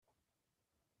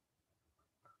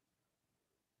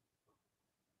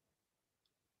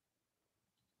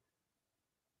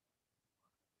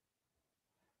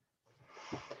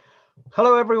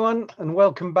Hello everyone and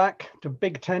welcome back to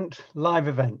Big Tent live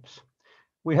events.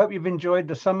 We hope you've enjoyed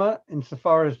the summer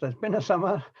insofar as there's been a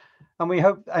summer, and we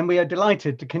are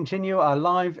delighted to continue our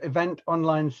live event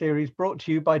online series brought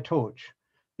to you by Torch,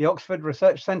 the Oxford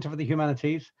Research Centre for the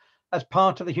Humanities, as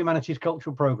part of the Humanities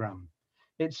Cultural Programme,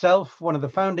 itself one of the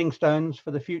founding stones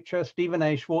for the future Stephen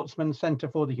A. Schwarzman Centre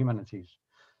for the Humanities,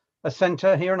 a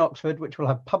centre here in Oxford which will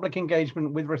have public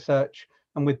engagement with research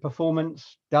and with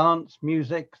performance, dance,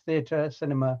 music, theatre,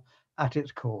 cinema at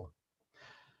its core.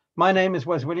 My name is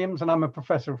Wes Williams and I'm a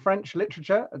professor of French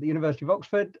literature at the University of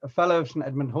Oxford, a fellow of St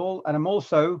Edmund Hall, and I'm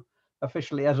also,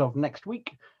 officially as of next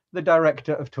week, the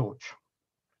director of Torch.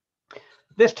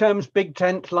 This term's Big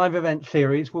Tent live event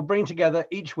series will bring together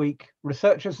each week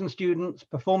researchers and students,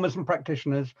 performers and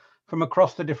practitioners from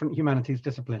across the different humanities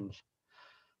disciplines.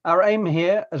 Our aim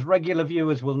here, as regular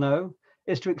viewers will know,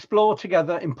 is to explore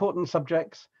together important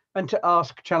subjects and to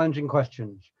ask challenging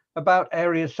questions about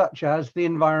areas such as the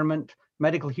environment,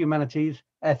 medical humanities,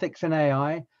 ethics and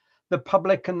AI, the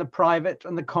public and the private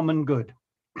and the common good.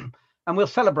 And we'll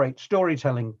celebrate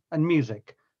storytelling and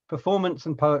music, performance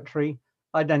and poetry,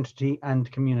 identity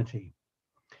and community.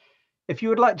 If you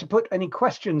would like to put any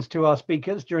questions to our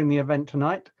speakers during the event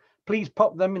tonight, please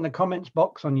pop them in the comments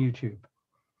box on YouTube.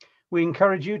 We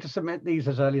encourage you to submit these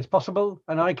as early as possible,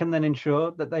 and I can then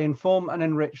ensure that they inform and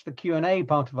enrich the Q&A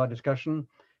part of our discussion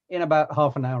in about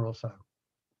half an hour or so.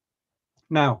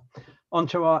 Now, on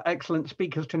to our excellent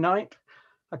speakers tonight.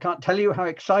 I can't tell you how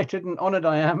excited and honoured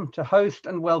I am to host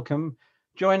and welcome,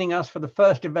 joining us for the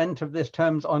first event of this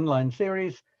term's online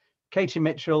series, Katie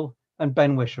Mitchell and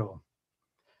Ben Whishaw.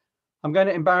 I'm going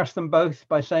to embarrass them both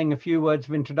by saying a few words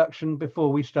of introduction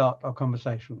before we start our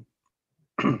conversation.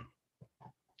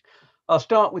 I'll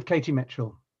start with Katie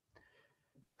Mitchell,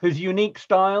 whose unique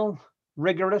style,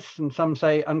 rigorous and some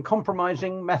say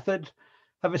uncompromising method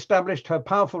have established her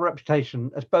powerful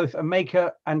reputation as both a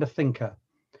maker and a thinker,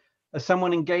 as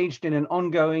someone engaged in an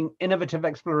ongoing, innovative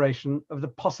exploration of the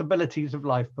possibilities of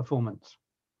live performance.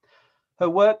 Her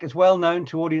work is well known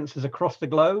to audiences across the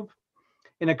globe.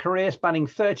 In a career spanning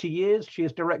 30 years, she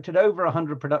has directed over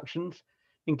 100 productions,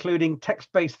 including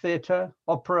text-based theatre,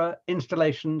 opera,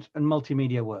 installations, and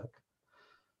multimedia work.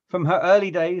 From her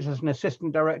early days as an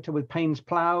assistant director with Payne's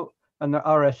Plough and the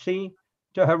RSC,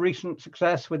 to her recent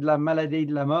success with La Maladie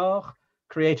de la Mort,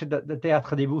 created at the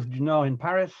Théâtre des Bouffes du Nord in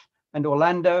Paris, and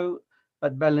Orlando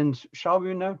at Berlin's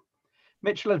Schaubühne,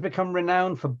 Mitchell has become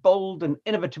renowned for bold and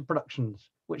innovative productions,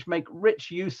 which make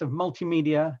rich use of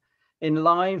multimedia in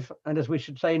live, and as we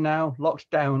should say now, locked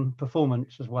down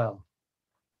performance as well.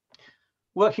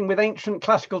 Working with ancient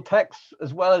classical texts,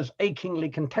 as well as achingly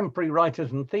contemporary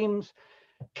writers and themes,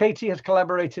 Katie has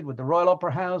collaborated with the Royal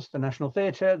Opera House, the National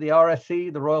Theatre, the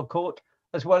RSC, the Royal Court,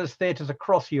 as well as theatres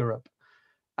across Europe,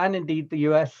 and indeed the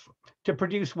US, to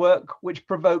produce work which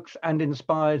provokes and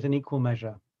inspires in equal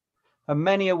measure. Her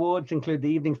many awards include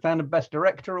the Evening Standard Best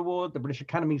Director Award, the British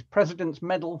Academy's President's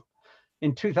Medal.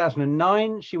 In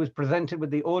 2009, she was presented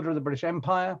with the Order of the British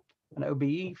Empire, an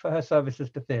OBE, for her services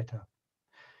to theatre.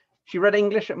 She read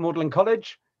English at Magdalen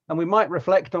College, and we might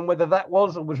reflect on whether that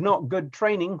was or was not good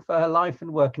training for her life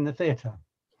and work in the theatre.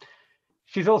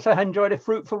 She's also enjoyed a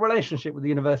fruitful relationship with the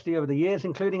university over the years,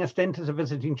 including a stint as a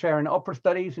visiting chair in opera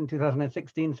studies in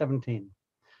 2016-17.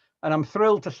 And I'm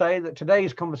thrilled to say that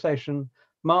today's conversation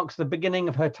marks the beginning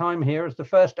of her time here as the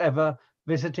first ever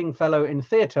visiting fellow in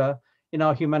theatre in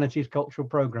our Humanities Cultural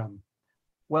Programme.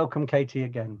 Welcome, Katie,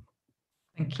 again.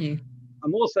 Thank you.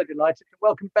 I'm also delighted to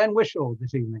welcome Ben Whishaw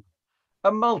this evening.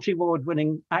 A multi-award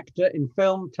winning actor in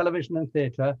film, television and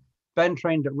theatre, Ben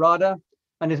trained at RADA,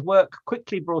 and his work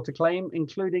quickly brought acclaim,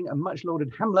 including a much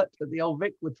lauded Hamlet at the Old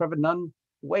Vic with Trevor Nunn,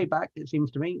 way back, it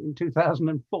seems to me, in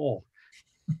 2004.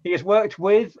 He has worked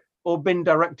with or been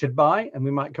directed by, and we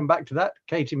might come back to that,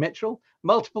 Katie Mitchell,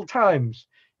 multiple times,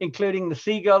 including The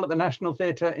Seagull at the National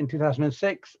Theatre in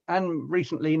 2006, and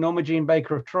recently Norma Jean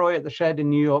Baker of Troy at the Shed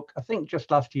in New York, I think just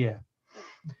last year.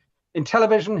 In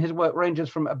television, his work ranges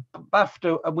from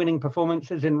BAFTA-winning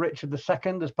performances in Richard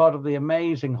II as part of the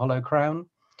amazing Hollow Crown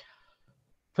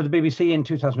for the BBC in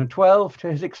 2012 to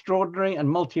his extraordinary and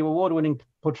multi-award-winning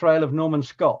portrayal of Norman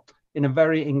Scott in A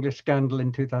Very English Scandal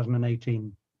in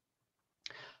 2018.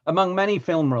 Among many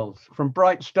film roles, from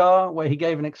Bright Star, where he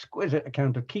gave an exquisite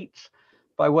account of Keats,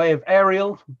 by way of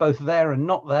Ariel, both there and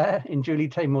not there, in Julie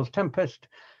Taymor's Tempest,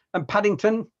 and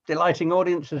Paddington, delighting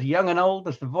audiences young and old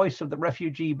as the voice of the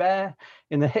refugee bear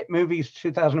in the hit movies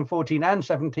 2014 and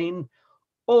 17,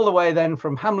 all the way then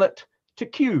from Hamlet to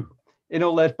Q in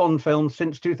all those Bond films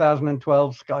since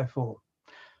 2012 Skyfall.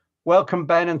 Welcome,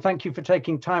 Ben, and thank you for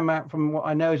taking time out from what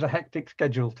I know is a hectic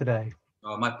schedule today.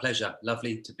 Oh, my pleasure.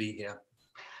 Lovely to be here.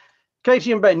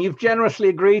 Katie and Ben, you've generously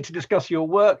agreed to discuss your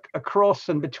work across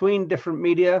and between different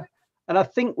media. And I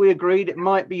think we agreed it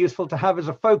might be useful to have as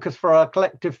a focus for our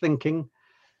collective thinking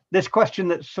this question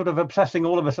that's sort of obsessing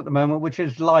all of us at the moment, which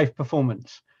is live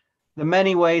performance. The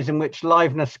many ways in which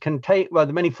liveness can take, well,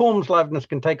 the many forms liveness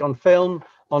can take on film,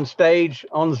 on stage,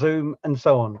 on Zoom, and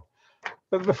so on.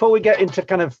 But before we get into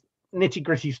kind of nitty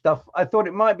gritty stuff, I thought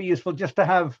it might be useful just to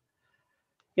have,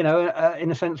 you know,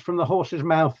 in a sense, from the horse's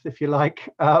mouth, if you like,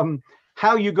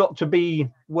 how you got to be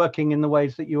working in the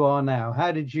ways that you are now.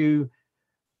 How did you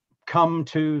come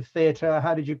to theatre?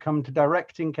 How did you come to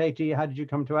directing, Katie? How did you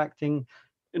come to acting?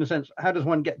 In a sense, how does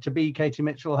one get to be Katie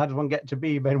Mitchell? How does one get to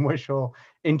be Ben Whishaw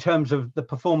in terms of the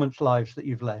performance lives that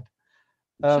you've led?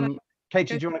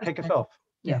 Katie, do you want to kick us off?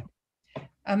 Yeah.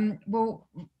 Well,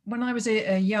 when I was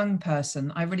a young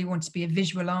person, I really wanted to be a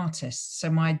visual artist. So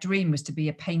my dream was to be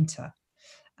a painter.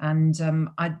 And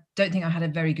I don't think I had a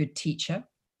very good teacher.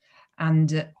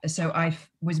 And so I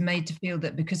was made to feel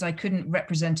that because I couldn't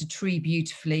represent a tree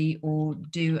beautifully or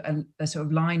do a sort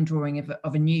of line drawing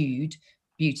of a nude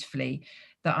beautifully,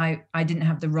 that I didn't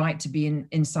have the right to be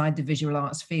inside the visual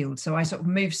arts field. So I sort of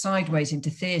moved sideways into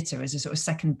theatre as a sort of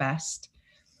second best,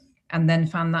 and then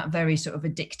found that very sort of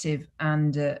addictive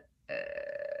and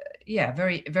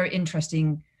very, very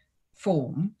interesting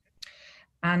form.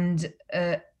 And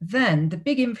then the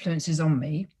big influences on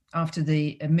me after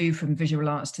the move from visual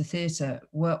arts to theatre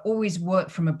were always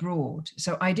work from abroad.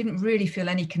 So I didn't really feel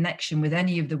any connection with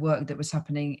any of the work that was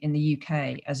happening in the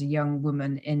UK as a young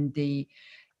woman in the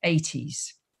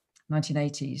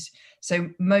 1980s. So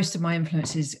most of my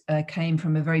influences came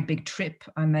from a very big trip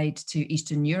I made to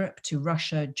Eastern Europe, to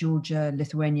Russia, Georgia,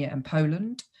 Lithuania, and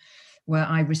Poland, where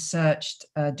I researched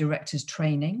directors'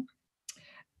 training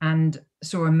and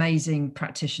saw amazing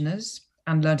practitioners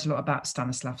and learned a lot about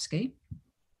Stanislavski,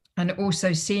 and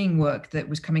also seeing work that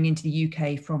was coming into the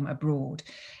UK from abroad.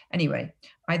 Anyway,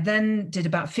 I then did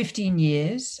about 15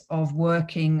 years of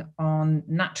working on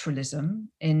naturalism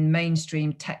in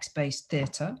mainstream text-based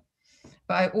theatre,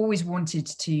 but I always wanted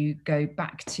to go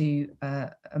back to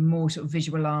a more sort of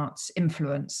visual arts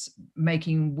influence,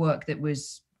 making work that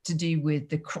was to do with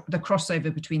the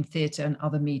crossover between theatre and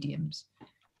other mediums.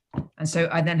 And so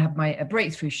I then had a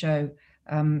breakthrough show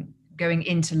going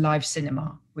into live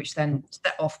cinema, which then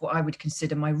set off what I would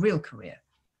consider my real career.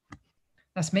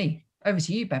 That's me. Over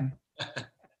to you, Ben.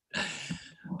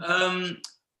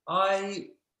 I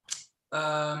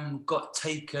got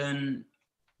taken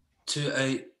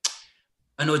to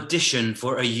an audition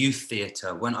for a youth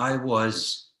theatre when I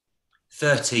was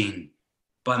 13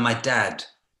 by my dad.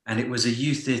 And it was a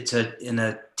youth theatre in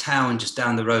a town just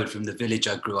down the road from the village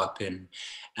I grew up in.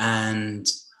 And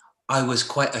I was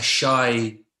quite a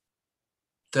shy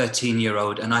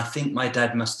 13-year-old, and I think my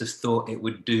dad must have thought it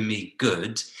would do me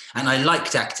good. And I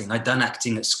liked acting. I'd done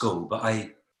acting at school, but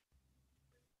I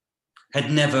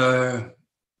had never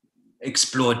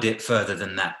explored it further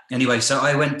than that. Anyway, so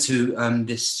I went to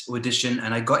this audition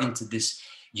and I got into this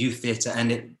youth theatre,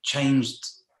 and it changed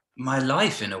my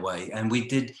life in a way. And we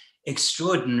did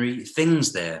extraordinary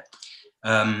things there.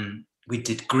 We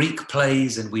did Greek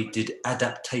plays, and we did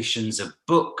adaptations of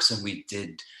books, and we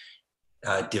did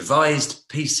devised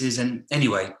pieces. And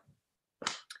anyway,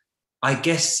 I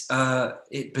guess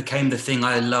it became the thing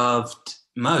I loved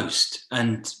most.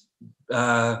 And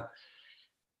then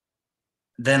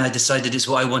I decided it's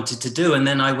what I wanted to do. And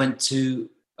then I went to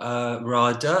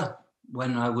RADA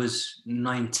when I was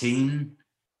 19.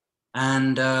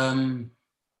 And then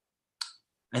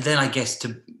I guess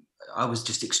I was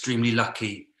just extremely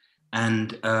lucky.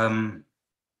 And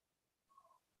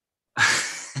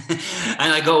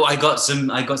and I got some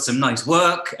nice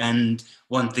work, and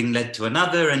one thing led to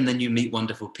another, and then you meet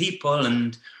wonderful people,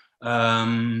 and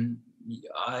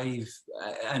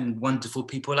wonderful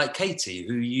people like Katie,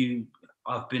 who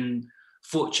I've been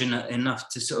fortunate enough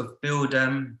to sort of build,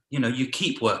 you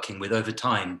keep working with over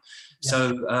time. Yeah.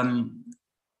 So,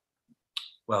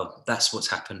 well, that's what's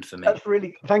happened for me. That's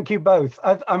really, thank you both.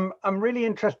 I'm really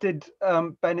interested,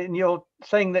 Ben, in your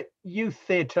saying that youth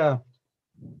theatre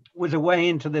was a way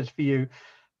into this for you,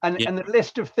 and the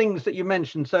list of things that you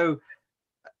mentioned. So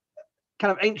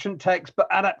kind of ancient texts, but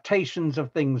adaptations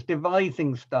of things,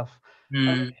 devising stuff.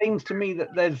 And it seems to me that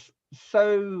there's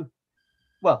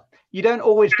you don't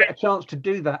always get a chance to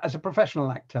do that as a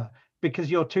professional actor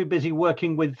because you're too busy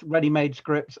working with ready-made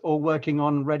scripts or working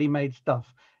on ready-made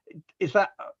stuff. Is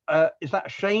that a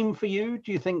shame for you?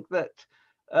 Do you think that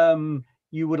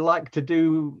you would like to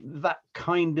do that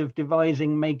kind of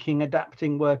devising, making,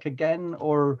 adapting work again?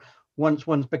 Or once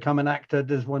one's become an actor,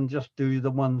 does one just do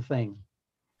the one thing?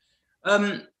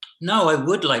 No, I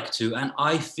would like to, and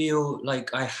I feel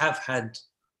like I have had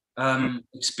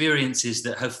experiences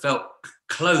that have felt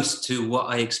close to what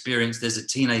I experienced as a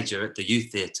teenager at the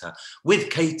youth theatre with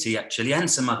Katie, actually, and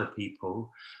some other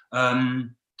people.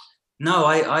 No,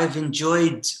 I've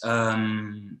enjoyed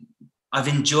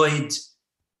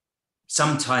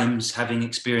sometimes having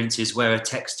experiences where a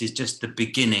text is just the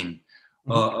beginning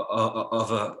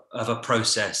of a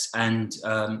process and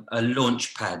a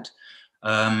launch pad.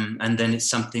 And then it's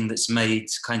something that's made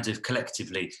kind of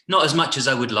collectively, not as much as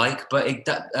I would like, but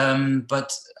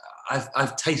but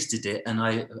I've tasted it and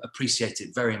I appreciate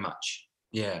it very much.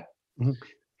 Yeah.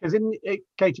 Because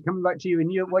Katie, coming back to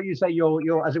you, what you say,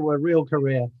 your as it were real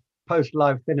career post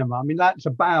live cinema. I mean, that's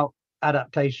about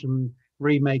adaptation,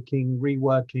 remaking,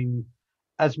 reworking,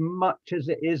 as much as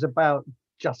it is about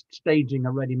just staging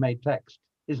a ready-made text,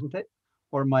 isn't it?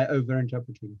 Or am I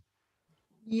over-interpreting?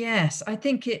 Yes, I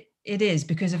think it is,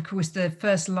 because of course the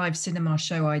first live cinema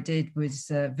show I did was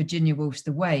Virginia Woolf's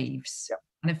The Waves. Yep.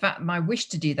 And in fact, my wish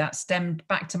to do that stemmed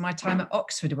back to my time at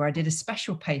Oxford, where I did a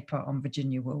special paper on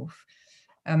Virginia Woolf.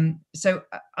 So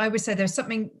I would say there's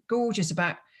something gorgeous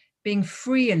about being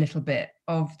free a little bit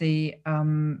of the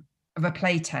of a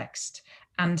play text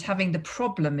and having the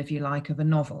problem, if you like, of a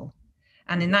novel.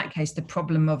 And in that case, the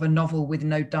problem of a novel with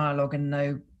no dialogue and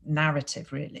no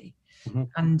narrative, really.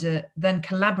 And then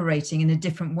collaborating in a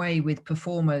different way with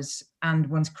performers and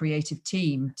one's creative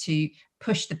team to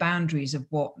push the boundaries of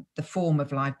what the form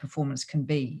of live performance can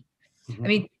be. I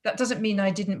mean, that doesn't mean I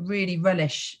didn't really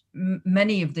relish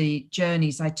many of the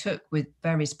journeys I took with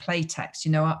various play texts.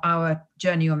 You know, our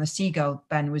journey on The Seagull,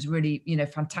 Ben, was really,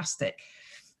 fantastic.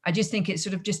 I just think it's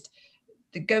sort of just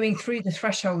going through the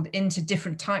threshold into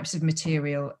different types of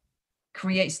material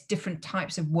creates different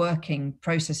types of working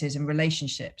processes and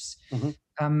relationships,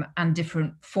 and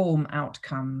different form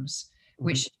outcomes,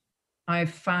 which I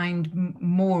find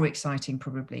more exciting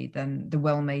probably than the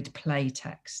well-made play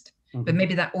text. But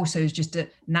maybe that also is just a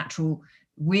natural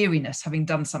weariness, having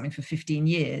done something for 15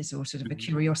 years, or sort of a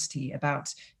curiosity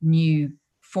about new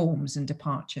forms and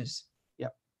departures. Yeah.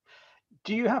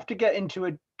 Do you have to get into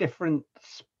a different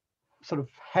sort of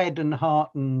head and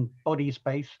heart and body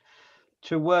space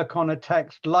to work on a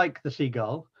text like The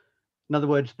Seagull? In other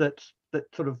words, that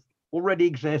sort of already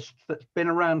exists, that's been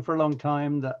around for a long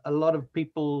time, that a lot of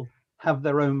people have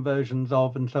their own versions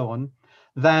of and so on,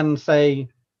 than say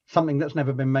something that's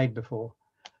never been made before?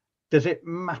 Does it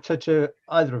matter to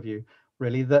either of you,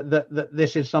 really, that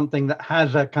this is something that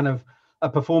has a kind of a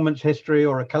performance history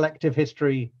or a collective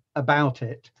history about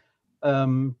it?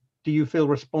 Do you feel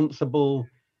responsible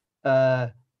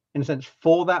in a sense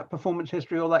for that performance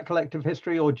history or that collective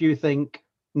history, or do you think,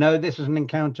 no, this is an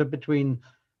encounter between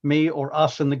me or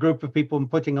us and the group of people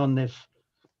putting on this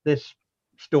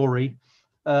story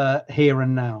here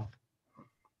and now?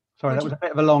 Sorry, that was a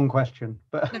bit of a long question,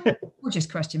 but gorgeous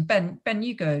question. Ben,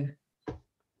 you go.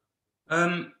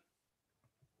 I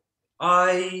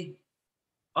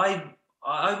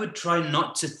would try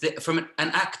not to think, from an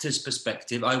actor's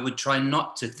perspective, I would try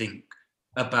not to think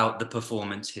about the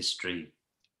performance history.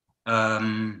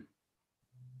 Of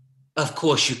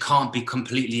course, you can't be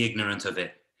completely ignorant of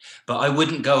it, but I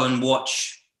wouldn't go and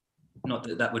watch, not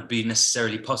that that would be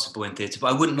necessarily possible in theatre, but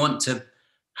I wouldn't want to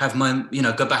have my,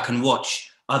 go back and watch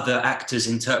other actors'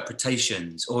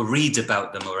 interpretations or read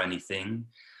about them or anything.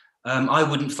 I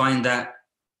wouldn't find that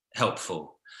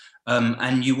helpful.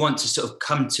 And you want to sort of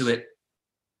come to it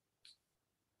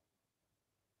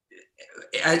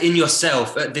in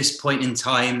yourself at this point in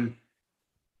time,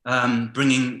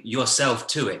 bringing yourself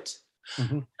to it.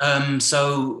 No,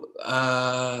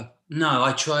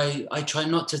 I try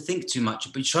not to think too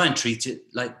much, but try and treat it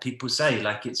like people say,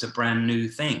 like it's a brand new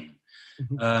thing.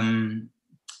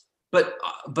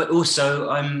 But also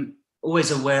I'm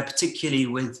always aware, particularly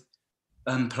with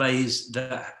plays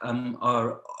that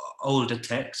are older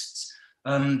texts,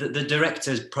 that the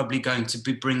director is probably going to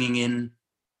be bringing in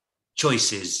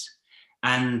choices,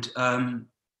 and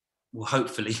well,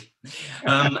 hopefully,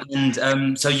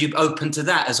 and so you're open to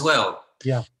that as well.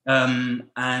 Yeah.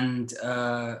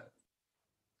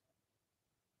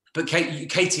 But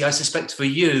Katie, I suspect for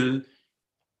you,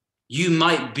 you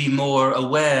might be more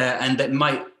aware, and that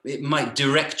it might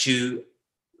direct you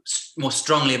more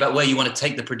strongly about where you want to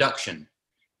take the production,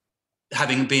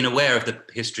 having been aware of the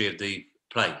history of the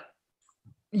play.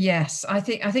 Yes, I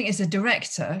think as a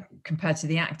director compared to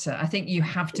the actor, I think you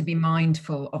have to be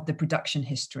mindful of the production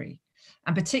history,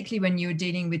 and particularly when you're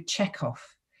dealing with Chekhov,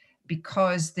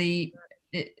 because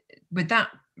with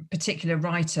that particular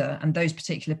writer and those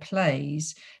particular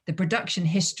plays, the production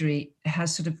history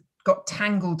has sort of got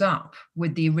tangled up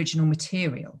with the original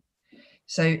material.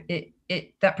 So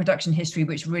that production history,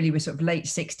 which really was sort of late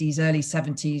 60s, early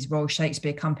 70s Royal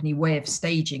Shakespeare Company way of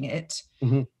staging it,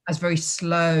 as very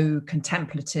slow,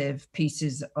 contemplative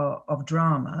pieces of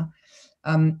drama,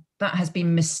 that has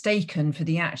been mistaken for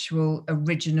the actual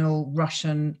original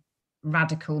Russian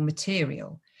radical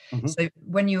material. So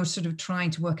when you're sort of trying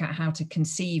to work out how to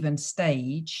conceive and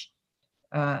stage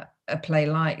a play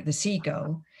like The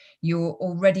Seagull, you're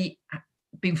already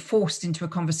been forced into a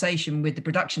conversation with the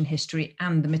production history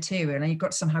and the material, and you've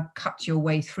got to somehow cut your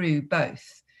way through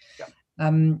both.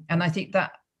 And I think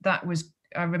that was,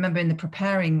 I remember in the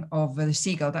preparing of The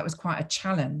Seagull, that was quite a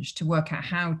challenge to work out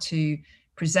how to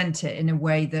present it in a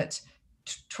way that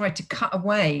tried to cut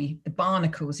away the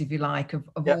barnacles, if you like, of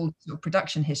all sort of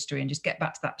production history, and just get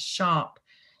back to that sharp,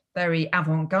 very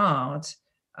avant-garde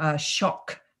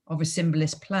shock of a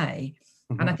symbolist play.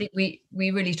 And I think we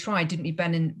really tried, didn't we,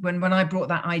 Ben? When I brought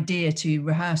that idea to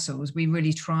rehearsals, we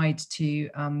really tried to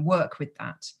work with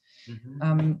that.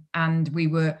 And we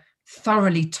were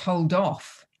thoroughly told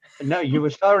off. No, you were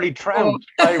thoroughly trounced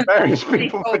by various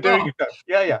people for doing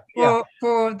that.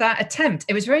 For that attempt.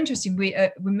 It was very interesting. We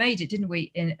made it, didn't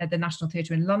we, at the National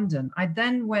Theatre in London. I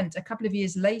then went a couple of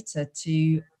years later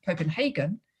to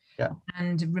Copenhagen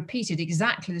and repeated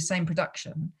exactly the same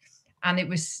production. And it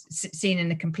was seen in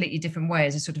a completely different way,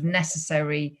 as a sort of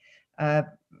necessary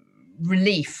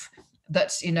relief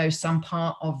that, you know, some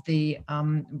part of the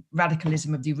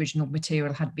radicalism of the original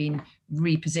material had been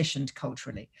repositioned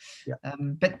culturally.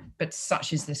 But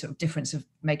such is the sort of difference of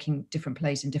making different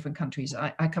plays in different countries.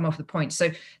 I come off the point.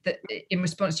 So that in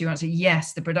response to your answer,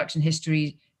 yes, the production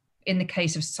history in the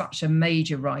case of such a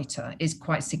major writer is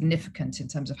quite significant in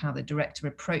terms of how the director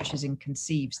approaches and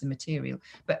conceives the material,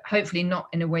 but hopefully not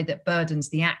in a way that burdens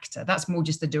the actor. That's more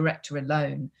just the director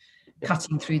alone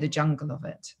cutting through the jungle of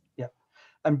it.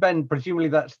 And Ben, presumably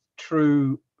that's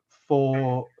true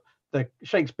for the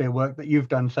Shakespeare work that you've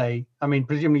done, say. I mean,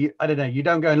 presumably, I don't know, you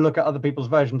don't go and look at other people's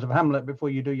versions of Hamlet before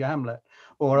you do your Hamlet,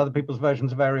 or other people's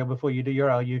versions of Ariel before you do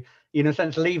your Ariel. You in a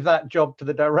sense leave that job to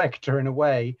the director in a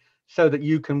way, so that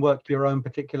you can work your own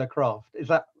particular craft. Is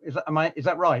that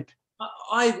right?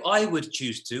 I would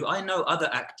choose to. I know other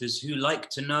actors who like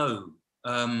to know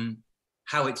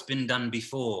how it's been done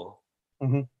before,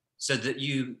 so that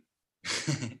you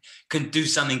can do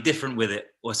something different with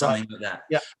it or something like that.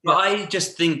 But I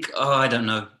just think, I don't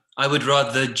know. I would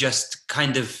rather just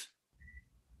kind of,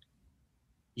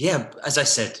 as I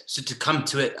said, so to come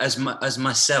to it as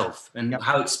myself and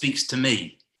how it speaks to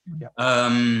me.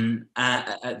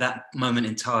 At that moment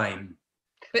in time.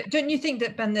 But don't you think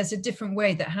that, Ben, there's a different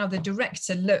way that how the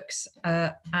director looks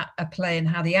at a play and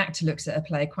how the actor looks at a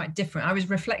play are quite different? I was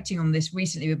reflecting on this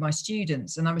recently with my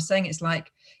students, and I was saying it's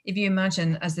like, if you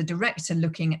imagine as the director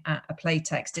looking at a play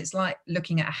text, it's like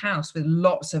looking at a house with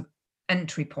lots of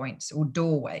entry points or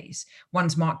doorways.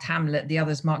 One's marked Hamlet, the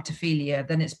other's marked Ophelia,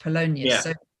 then it's Polonius.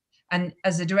 So, and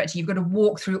as a director, you've got to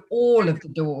walk through all of the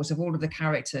doors of all of the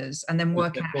characters and then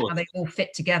work out how they all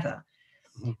fit together.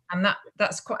 And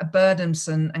that's quite a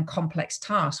burdensome and complex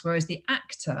task, whereas the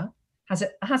actor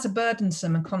has a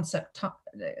burdensome and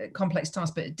complex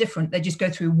task, but different. They just go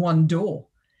through one door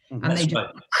and they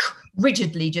just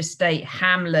rigidly just stay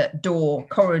Hamlet, door,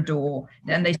 corridor,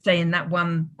 and they stay in that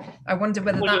one. I wonder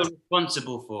whether that's you're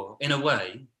responsible for, in a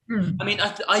way. I mean,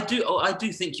 I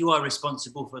do think you are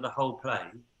responsible for the whole play,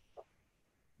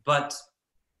 but,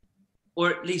 or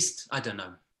at least, I don't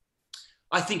know.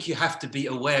 I think you have to be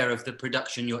aware of the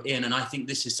production you're in. And I think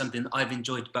this is something that I've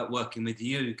enjoyed about working with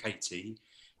you, Katie,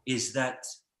 is that,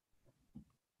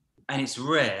 and it's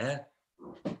rare,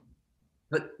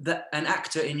 but that an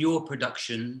actor in your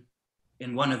production,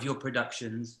 in one of your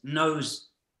productions, knows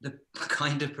the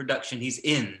kind of production he's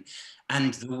in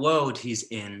and the world he's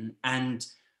in. And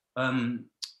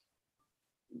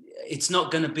it's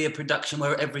not going to be a production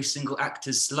where every single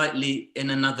actor's slightly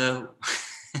in another...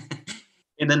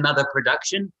 in another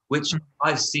production, which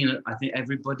I've seen, I think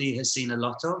everybody has seen a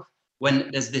lot of, when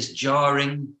there's this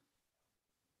jarring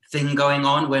thing going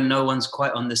on where no one's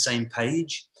quite on the same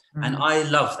page. And I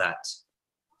love that.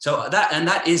 So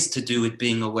that is to do with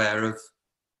being aware of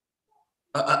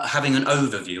having an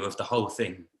overview of the whole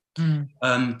thing.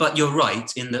 But you're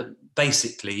right in that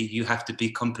basically you have to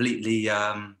be completely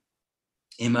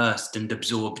immersed and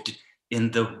absorbed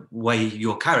in the way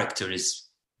your character is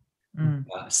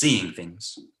seeing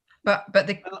things. But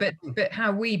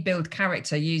how we build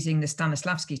character using the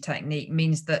Stanislavski technique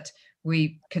means that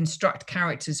we construct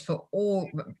characters for all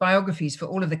biographies for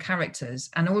all of the characters,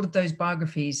 and all of those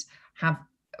biographies are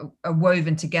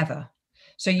woven together.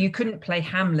 So you couldn't play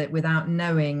Hamlet without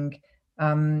knowing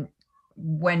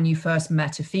when you first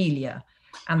met Ophelia,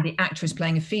 and the actress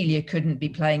playing Ophelia couldn't be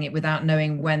playing it without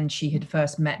knowing when she had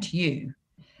first met you.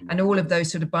 And all of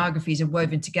those sort of biographies are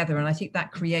woven together. And I think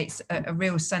that creates a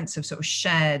real sense of sort of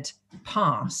shared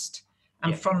past.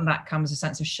 And from that comes a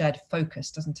sense of shared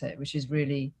focus, doesn't it? Which is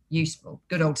really useful.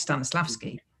 Good old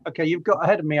Stanislavski. Okay, you've got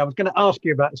ahead of me. I was going to ask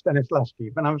you about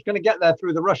Stanislavski, and I was going to get there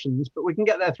through the Russians, but we can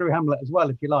get there through Hamlet as well,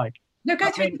 if you like. No,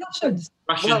 go through the Russians.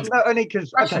 Well, no, only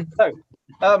because, okay, so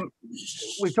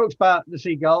we talked about the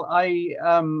seagull.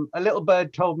 A little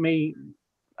bird told me,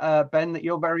 Ben, that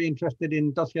you're very interested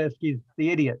in Dostoevsky's The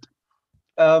Idiot,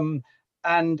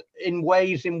 and in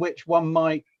ways in which one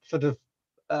might sort of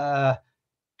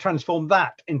transform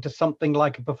that into something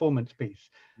like a performance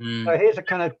piece. So here's a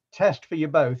kind of test for you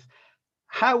both.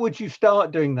 How would you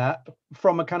start doing that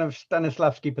from a kind of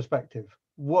Stanislavski perspective?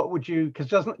 What would you, because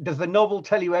does the novel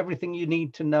tell you everything you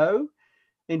need to know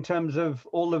in terms of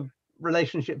all the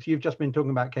relationships you've just been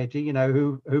talking about, Katie, you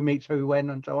know, who meets who,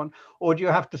 when, and so on? Or do you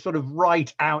have to sort of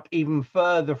write out even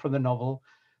further from the novel?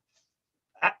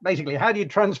 Basically, how do you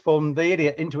transform The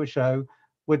Idiot into a show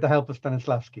with the help of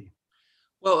Stanislavski?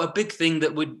 Well, a big thing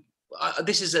that would,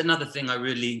 this is another thing I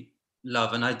really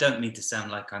love, and I don't mean to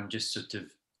sound like I'm just sort of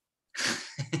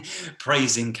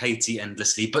praising Katie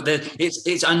endlessly, but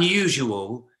it's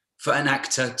unusual for an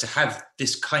actor to have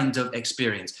this kind of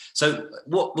experience. So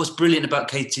what was brilliant about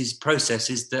Katie's process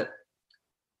is that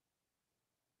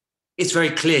it's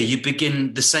very clear. You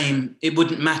begin the same. It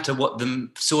wouldn't matter what the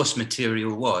source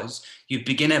material was. You'd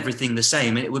begin everything the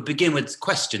same. And it would begin with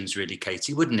questions, really,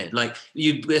 Katie, wouldn't it? Like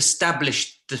you'd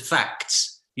establish the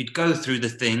facts. You'd go through the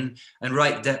thing and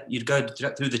write that. You'd go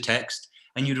through the text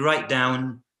and you'd write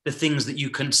down the things that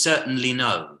you can certainly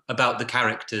know about the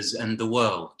characters and the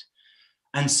world.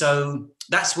 And so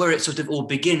that's where it sort of all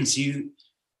begins. You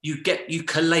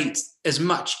collate as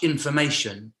much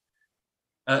information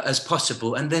as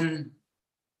possible, and then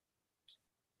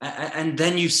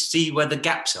you see where the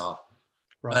gaps are.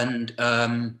 Right.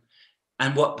 And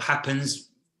what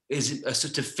happens is a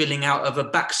sort of filling out of a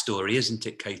backstory, isn't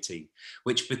it, Katie?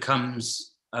 Which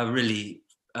becomes a really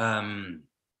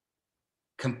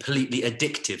completely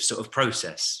addictive sort of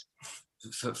process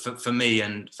for me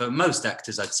and for most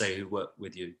actors, I'd say, who work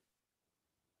with you.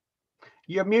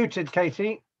 You're muted,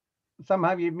 Katie.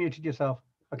 Somehow you've muted yourself.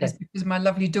 Okay. It's because my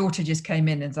lovely daughter just came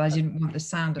in and I didn't want the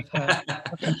sound of her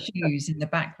shoes in the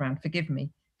background. Forgive me.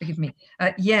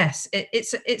 Yes,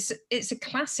 it's a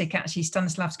classic, actually,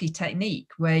 Stanislavski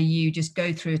technique, where you just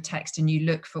go through a text and you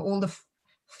look for all the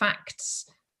facts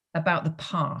about the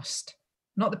past.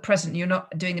 Not the present. You're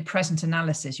not doing the present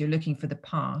analysis. You're looking for the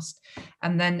past.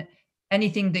 And then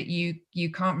anything that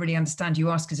you can't really understand, you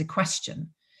ask as a question.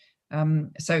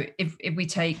 So if we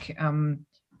take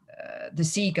the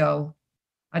seagull,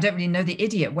 I don't really know The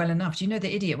Idiot well enough. Do you know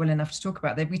The Idiot well enough to talk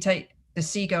about that? If we take the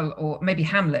seagull, or maybe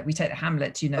Hamlet, we take the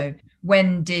Hamlet, you know,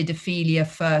 when did Ophelia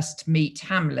first meet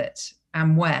Hamlet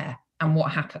and where and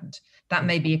what happened? That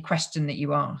may be a question that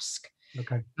you ask.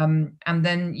 Okay. And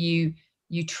then you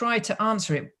try to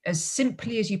answer it as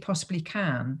simply as you possibly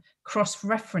can,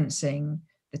 cross-referencing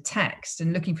the text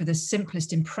and looking for the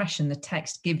simplest impression the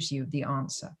text gives you of the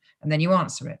answer. And then you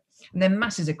answer it. And then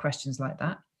masses of questions like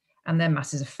that, and then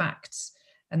masses of facts.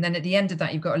 And then at the end of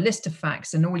that, you've got a list of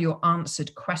facts and all your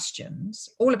answered questions,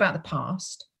 all about the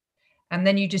past. And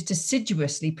then you just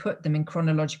assiduously put them in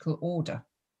chronological order.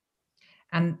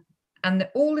 And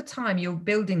all the time you're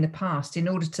building the past in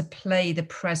order to play the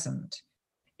present.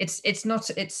 It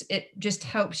just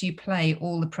helps you play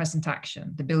all the present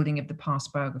action, the building of the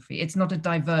past biography. It's not a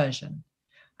diversion,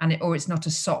 or it's not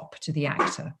a sop to the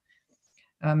actor.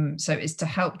 So it's to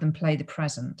help them play the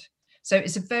present. So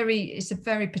it's a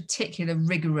very particular,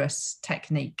 rigorous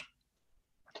technique,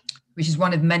 which is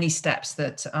one of many steps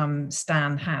that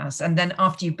Stan has. And then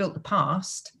after you've built the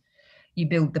past, you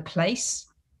build the place,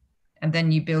 and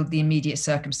then you build the immediate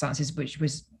circumstances, which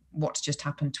was what's just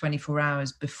happened 24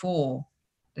 hours before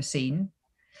the scene.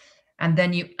 And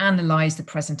then you analyze the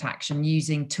present action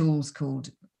using tools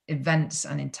called events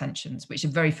and intentions, which are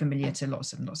very familiar to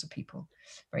lots of people,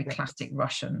 very classic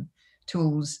Russian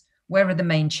tools. Where are the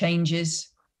main changes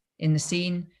in the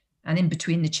scene? And in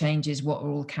between the changes, what are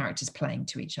all characters playing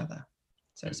to each other?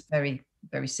 So it's very,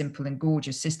 very simple and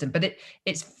gorgeous system, but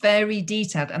it's very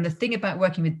detailed. And the thing about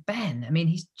working with Ben, I mean,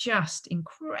 he's just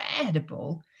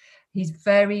incredible. He's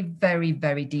very, very,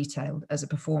 very detailed as a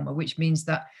performer, which means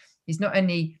that he's not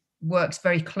only works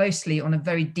very closely on a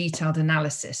very detailed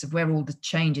analysis of where all the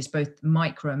changes, both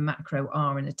micro and macro,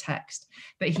 are in a text,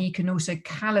 but he can also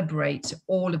calibrate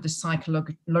all of the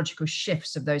psychological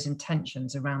shifts of those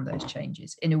intentions around those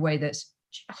changes in a way that's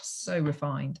just so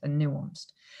refined and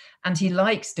nuanced. And he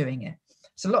likes doing it.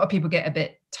 So a lot of people get a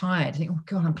bit tired. I think, oh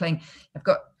God, I've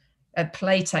got a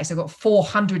play text, I've got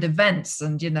 400 events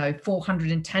and 400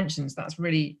 intentions. That's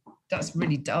really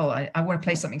dull. I want to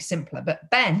play something simpler. But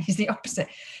Ben, he's the opposite.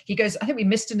 He goes, I think we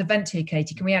missed an event here,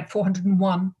 Katie. Can we add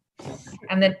 401?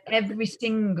 And then every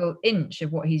single inch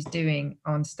of what he's doing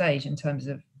on stage in terms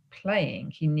of playing,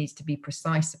 he needs to be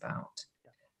precise about.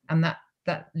 And that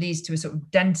leads to a sort of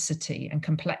density and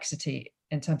complexity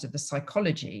in terms of the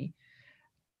psychology,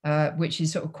 which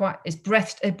is sort of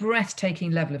a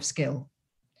breathtaking level of skill,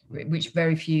 which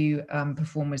very few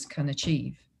performers can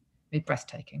achieve. It's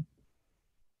breathtaking.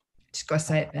 Just got to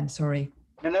say it, Ben, sorry.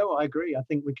 No, I agree. I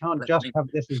think we can't just have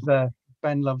this as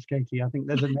Ben loves Katie. I think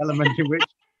there's an element in which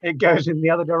it goes in the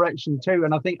other direction too.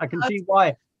 And I think I can see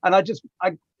why. And I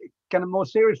kind of more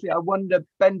seriously, I wonder,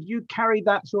 Ben, do you carry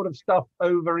that sort of stuff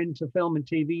over into film and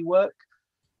TV work?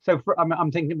 So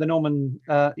I'm thinking of the Norman,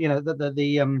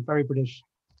 the very British,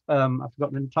 I've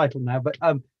forgotten the title now, but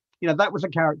that was a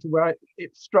character where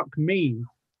it struck me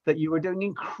that you were doing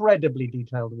incredibly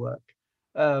detailed work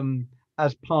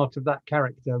as part of that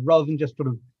character, rather than just sort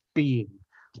of being.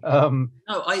 No,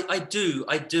 I do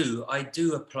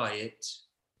apply it.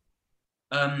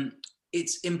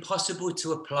 It's impossible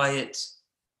to apply it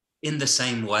in the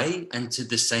same way and to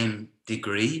the same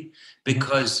degree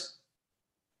because,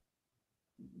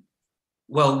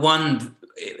 well, one,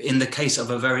 in the case of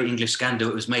A Very English Scandal,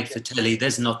 it was made for telly.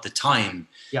 There's not the time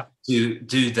to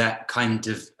do that kind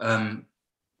of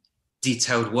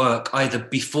detailed work either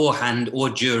beforehand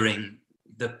or during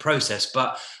the process.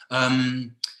 But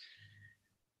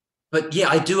yeah,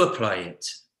 I do apply it,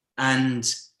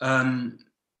 and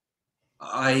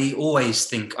I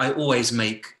always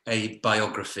make a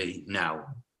biography now,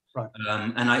 right.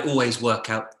 And I always work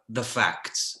out the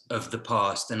facts of the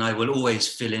past, and I will always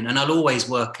fill in, and I'll always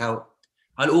work out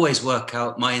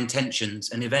my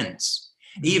intentions and events,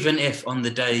 even if on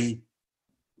the day,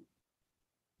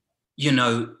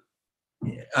 the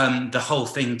whole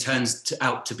thing turns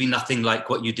out to be nothing like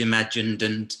what you'd imagined,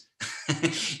 and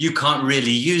you can't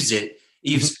really use it.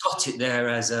 You've got it there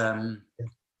as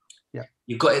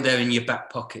you've got it there in your back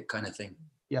pocket, kind of thing.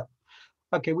 Yeah.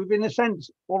 Okay, we've in a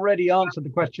sense already answered the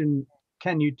question: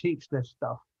 can you teach this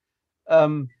stuff?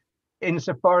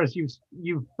 Insofar as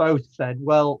you've both said,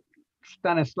 well,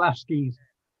 Stanislavski's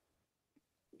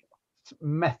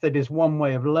method is one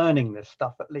way of learning this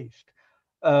stuff, at least.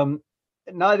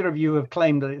 Neither of you have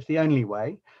claimed that it's the only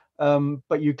way,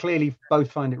 but you clearly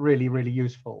both find it really, really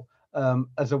useful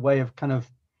as a way of kind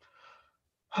of,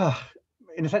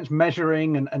 in a sense,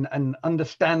 measuring and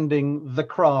understanding the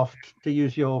craft, to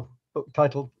use your book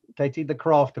title, Katie, the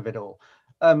craft of it all.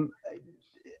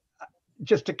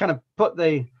 Just to kind of put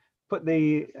an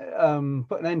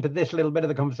end to this little bit of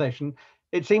the conversation,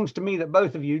 it seems to me that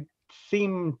both of you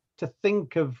seem to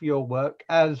think of your work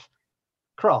as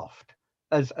craft,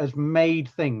 as made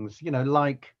things,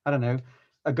 like, I don't know,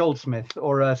 a goldsmith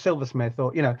or a silversmith,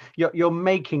 or you're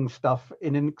making stuff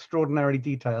in an extraordinary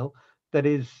detail that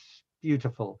is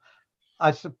beautiful.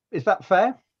 Is that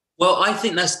fair? Well, I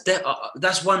think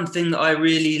that's one thing that I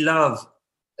really love.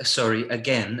 Sorry,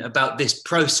 again, about this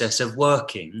process of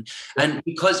working, and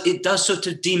because it does sort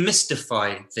of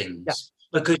demystify things,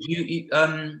 because you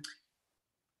and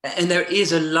there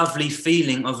is a lovely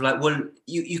feeling of like, well,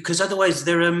 you because otherwise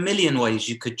there are a million ways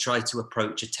you could try to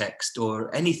approach a text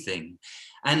or anything,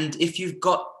 and if you've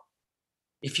got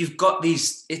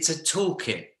these, it's a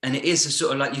toolkit, and it is a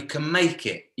sort of like, you can make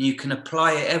it, you can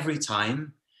apply it every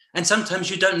time, and sometimes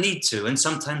you don't need to, and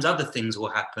sometimes other things will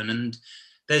happen, and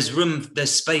there's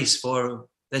space for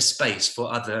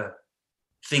other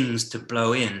things to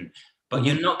blow in, but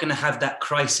you're not going to have that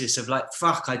crisis of like,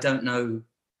 fuck, I don't know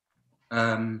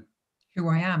who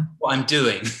I am, what I'm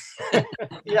doing.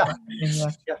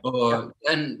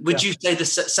 And would you say the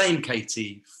same,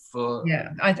 Katie?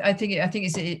 I think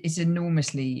it's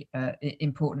enormously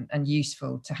important and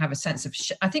useful to have a sense of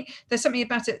I think there's something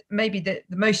about it, maybe the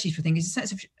most useful thing is a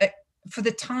sense of for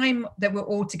the time that we're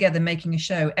all together making a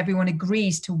show, everyone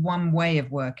agrees to one way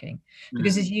of working,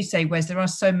 because as you say, Wes, there are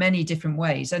so many different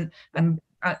ways, and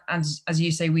as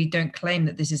you say, we don't claim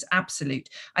that this is absolute.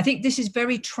 I think this is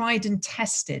very tried and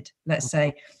tested, let's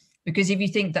say, because if you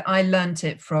think that I learnt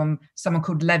it from someone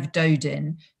called Lev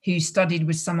Dodin, who studied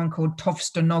with someone called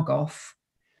Tovstonogov,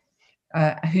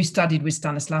 who studied with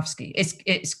Stanislavski,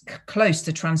 it's close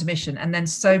to transmission. And then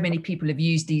so many people have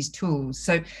used these tools,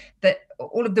 so that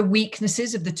all of the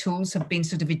weaknesses of the tools have been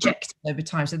sort of ejected over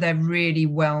time. So they're really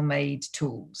well-made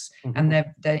tools, and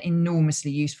they're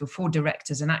enormously useful for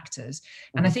directors and actors.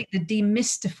 And I think the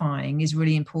demystifying is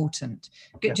really important.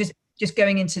 Just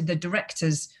going into the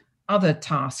directors, other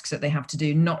tasks that they have to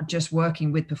do, not just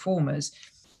working with performers.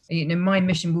 You know, my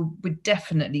mission would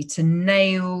definitely to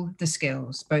nail the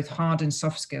skills, both hard and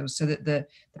soft skills, so that the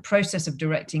process of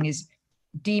directing is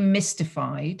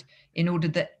demystified in order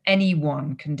that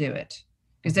anyone can do it.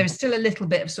 Because there is still a little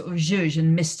bit of sort of zhuzh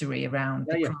and mystery around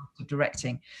the craft of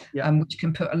directing, which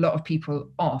can put a lot of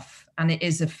people off. And it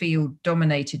is a field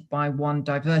dominated by one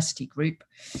diversity group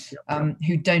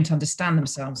who don't understand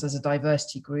themselves as a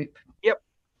diversity group.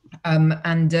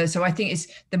 So I think it's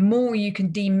the more you can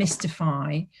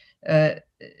demystify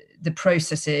the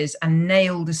processes and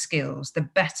nail the skills, the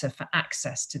better for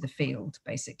access to the field,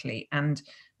 basically. And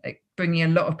bringing a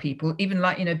lot of people, even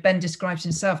like, you know, Ben describes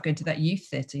himself going to that youth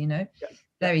theatre, you know,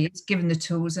 there he is, given the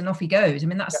tools and off he goes. I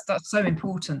mean, that's so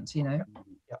important, you know.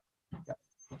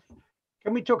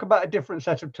 Can we talk about a different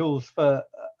set of tools for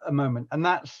a moment? And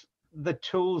that's the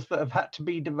tools that have had to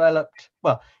be developed.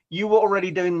 Well, you were already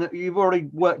doing that. You've already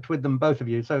worked with them, both of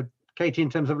you. So Katie in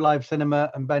terms of live cinema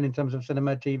and Ben in terms of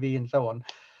cinema, TV and so on.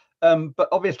 But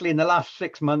obviously in the last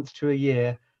 6 months to a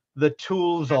year, the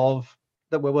tools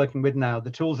that we're working with now, the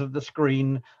tools of the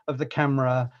screen, of the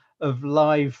camera, of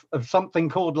live, of something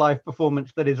called live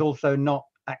performance that is also not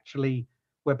actually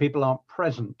where people aren't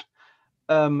present.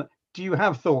 Do you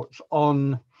have thoughts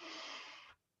on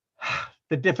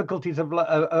the difficulties of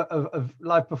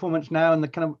live performance now, and the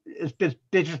kind of, is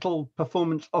digital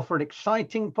performance offer an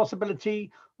exciting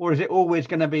possibility, or is it always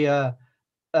going to be a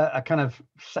kind of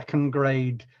second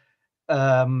grade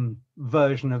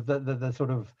version of the sort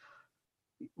of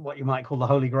what you might call the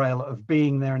holy grail of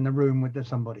being there in the room with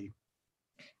somebody?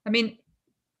 I mean,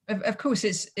 of course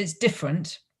it's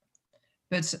different,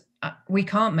 but we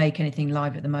can't make anything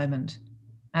live at the moment.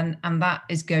 And that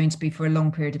is going to be for a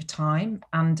long period of time.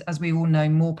 And as we all know,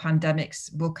 more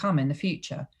pandemics will come in the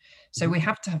future. So we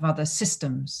have to have other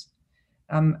systems.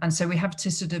 And so we have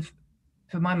to sort of,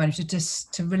 for my money,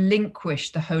 to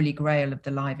relinquish the holy grail of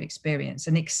the live experience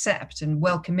and accept and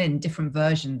welcome in different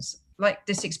versions, like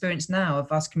this experience now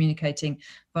of us communicating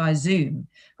via Zoom.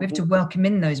 We have to welcome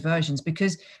in those versions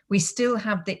because we still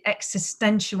have the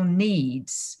existential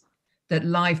needs that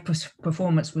live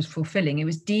performance was fulfilling. It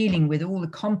was dealing with all the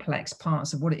complex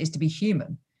parts of what it is to be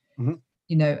human,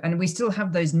 you know, and we still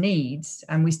have those needs,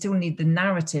 and we still need the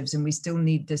narratives, and we still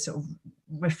need the sort of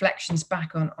reflections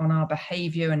back on our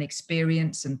behavior and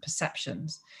experience and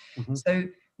perceptions. So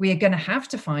we are going to have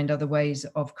to find other ways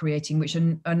of creating, which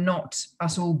are not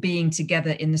us all being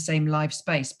together in the same live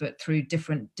space, but through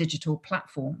different digital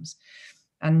platforms.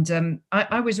 And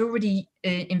I was already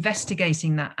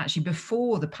investigating that actually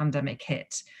before the pandemic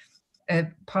hit.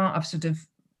 Part of sort of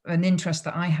an interest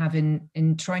that I have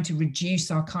in trying to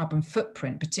reduce our carbon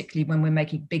footprint, particularly when we're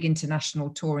making big international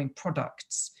touring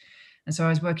products. And so I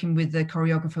was working with a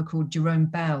choreographer called Jerome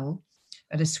Bell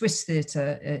at a Swiss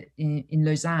theatre in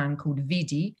Lausanne called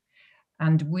Vidi.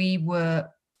 And we were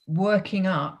working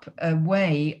up a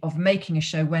way of making a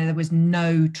show where there was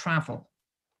no travel,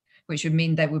 which would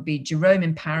mean there would be Jerome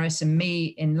in Paris and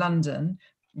me in London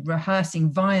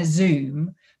rehearsing via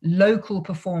Zoom, local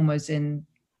performers in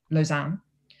Lausanne.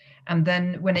 And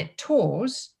then when it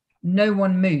tours, no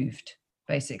one moved,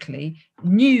 basically.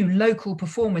 New local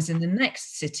performers in the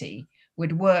next city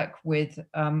would work with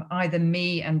either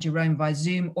me and Jerome via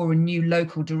Zoom or a new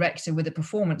local director with a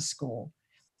performance score.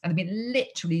 And there'd be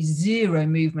literally zero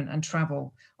movement and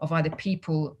travel of either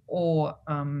people or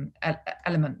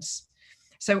elements.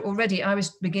 So already I was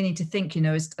beginning to think, you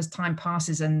know, as time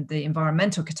passes and the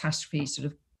environmental catastrophe sort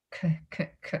of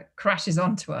crashes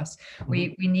onto us,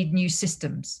 we need new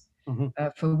systems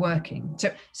for working.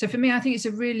 So for me, I think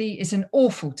it's an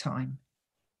awful time,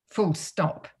 full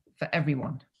stop, for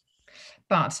everyone.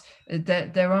 But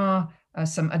there are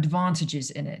some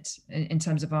advantages in it in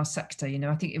terms of our sector. You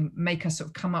know, I think it make us sort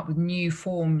of come up with new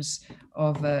forms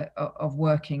of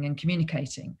working and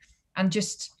communicating, and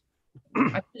just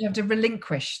I have to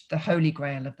relinquish the holy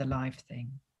grail of the live thing.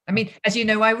 I mean, as you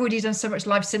know, I've already done so much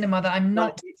live cinema that I'm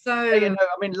not so. You know,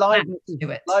 I mean,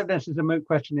 liveness is a moot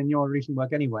question in your recent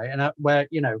work anyway, and where,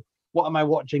 you know, what am I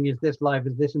watching? Is this live?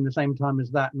 Is this in the same time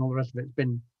as that? And all the rest of it's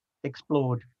been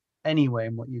explored anyway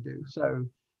in what you do. So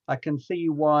I can see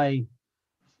why,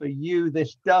 for you,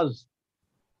 this does,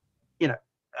 you know,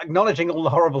 acknowledging all the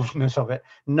horribleness of it,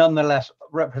 nonetheless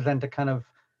represent a kind of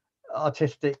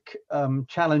artistic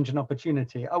challenge and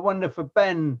opportunity. I wonder, for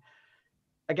Ben,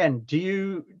 again, do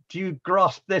you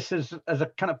grasp this as a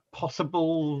kind of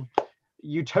possible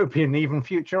utopian even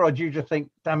future, or do you just think,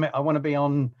 damn it, I want to be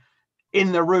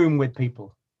in the room with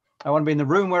people? I want to be in the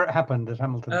room where it happened, as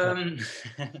Hamilton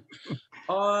said.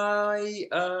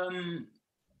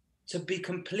 to be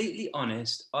completely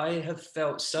honest, I have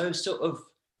felt so sort of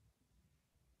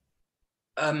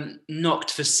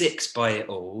knocked for six by it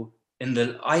all.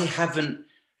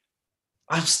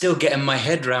 I'm still getting my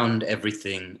head round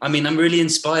everything. I mean, I'm really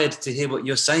inspired to hear what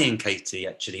you're saying, Katie,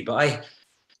 actually. But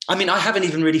I mean, I haven't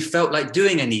even really felt like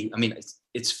doing any. I mean,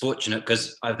 it's fortunate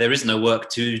because there is no work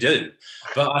to do,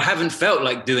 but I haven't felt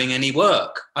like doing any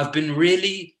work. I've been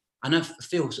really, and I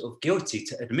feel sort of guilty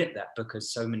to admit that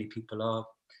because so many people are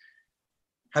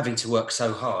having to work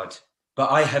so hard. But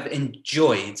I have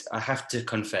enjoyed, I have to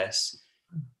confess,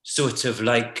 sort of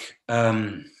like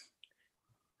having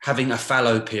a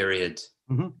fallow period.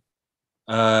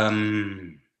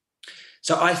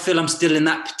 So I feel I'm still in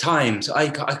that time. So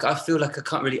I feel like I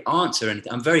can't really answer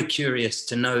anything. I'm very curious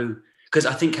to know, because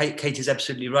I think Kate is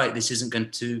absolutely right. This isn't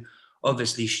going to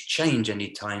obviously change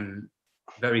anytime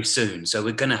very soon. So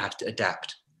we're going to have to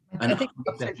adapt. And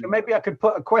so maybe I could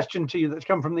put a question to you that's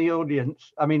come from the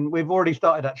audience. I mean, we've already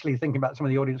started actually thinking about some of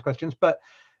the audience questions, but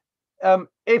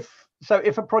if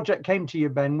a project came to you,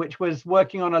 Ben, which was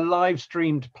working on a live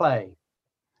streamed play,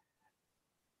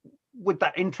 would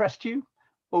that interest you?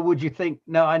 Or would you think,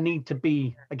 no, I need to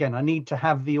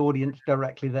have the audience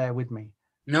directly there with me?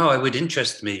 No, it would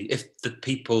interest me if the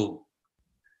people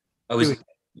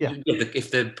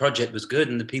if the project was good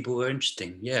and the people were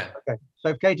interesting. Yeah. Okay. So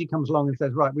if Katie comes along and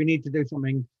says, right, we need to do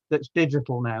something that's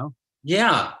digital now.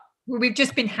 Yeah. Well, we've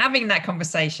just been having that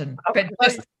conversation, but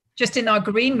just in our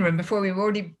green room before we were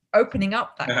already opening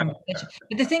up that conversation.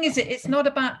 But the thing is, it's not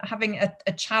about having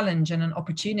a challenge and an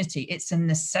opportunity. It's a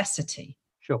necessity.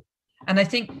 Sure. And I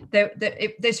think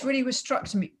this really was struck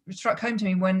home to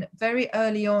me when very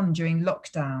early on during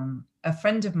lockdown, a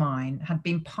friend of mine had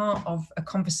been part of a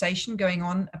conversation going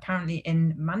on apparently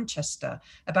in Manchester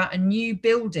about a new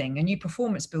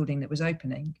performance building that was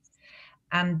opening.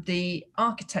 And the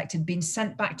architect had been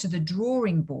sent back to the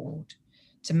drawing board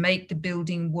to make the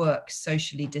building work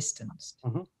socially distanced.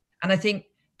 Mm-hmm. And I think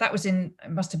that was it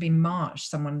must have been March,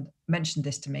 someone mentioned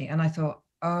this to me. And I thought,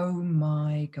 oh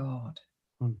my God.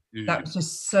 Mm-hmm. That was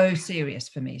just so serious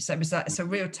for me. So it's a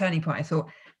real turning point. I thought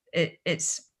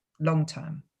it's long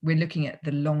term. We're looking at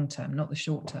the long term, not the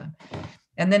short term.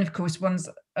 And then, of course,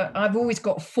 I've always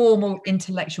got formal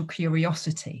intellectual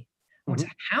curiosity. Mm-hmm.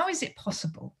 How is it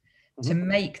possible to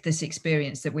make this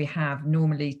experience that we have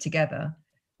normally together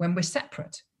when we're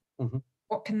separate? Mm-hmm.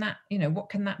 What can that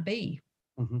be?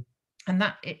 Mm-hmm. And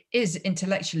that it is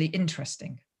intellectually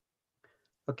interesting.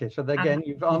 Okay, so again,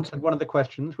 you've answered one of the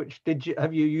questions, which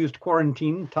have you used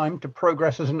quarantine time to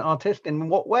progress as an artist? In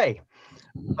what way?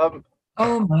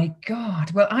 Oh my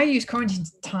God. Well, I used quarantine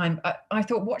time. I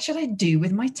thought, what should I do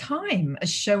with my time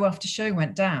as show after show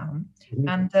went down? Mm-hmm.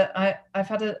 And I've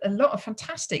had a lot of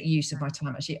fantastic use of my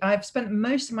time, actually. I've spent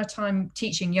most of my time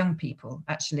teaching young people,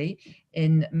 actually,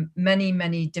 in many,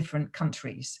 many different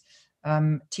countries,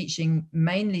 teaching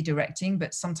mainly directing,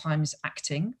 but sometimes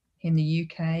acting in the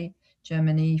UK,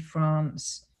 Germany,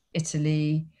 France,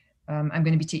 Italy. I'm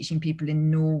going to be teaching people in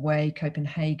Norway,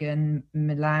 Copenhagen,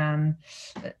 Milan,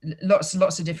 lots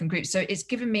of different groups. So it's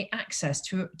given me access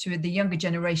to the younger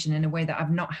generation in a way that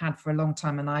I've not had for a long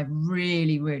time. And I've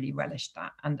really, really relished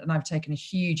that. And I've taken a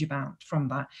huge amount from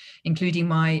that, including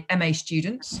my MA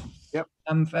students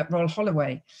at Royal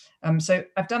Holloway. So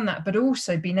I've done that, but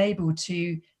also been able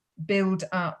to build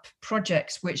up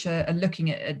projects which are looking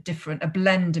at a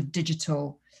blend of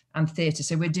digital and theatre.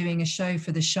 So we're doing a show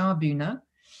for the Schaubühne,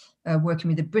 working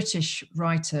with a British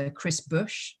writer, Chris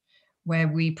Bush, where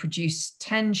we produce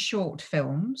 10 short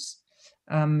films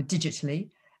digitally,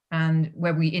 and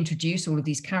where we introduce all of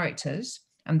these characters,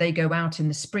 and they go out in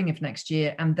the spring of next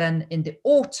year. And then in the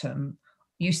autumn,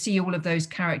 you see all of those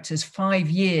characters 5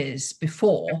 years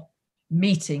before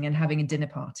meeting and having a dinner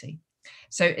party.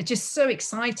 So it's just so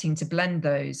exciting to blend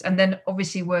those. And then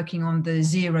obviously working on the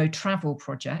Zero Travel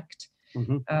project.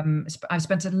 Mm-hmm. I've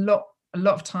spent a lot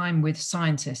of time with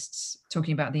scientists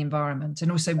talking about the environment,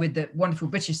 and also with the wonderful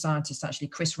British scientist, actually,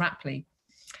 Chris Rapley,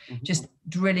 just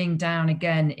drilling down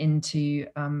again into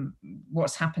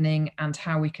what's happening and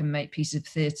how we can make pieces of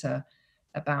theatre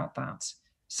about that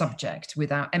subject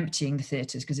without emptying the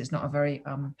theatres, because it's not a very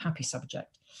happy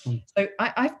subject. So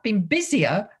I've been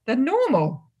busier than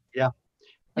normal. Yeah.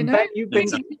 And Ben, you've been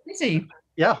busy.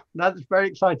 Yeah, that's very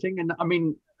exciting. And I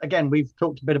mean, again, we've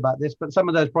talked a bit about this, but some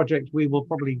of those projects we will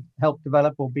probably help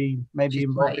develop or be maybe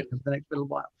involved in for the next little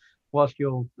while whilst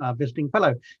you're visiting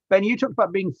fellow. Ben, you talked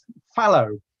about being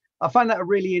fallow. I find that a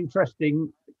really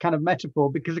interesting kind of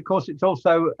metaphor, because of course it's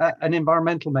also an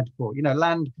environmental metaphor. You know,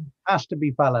 land has to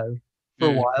be fallow for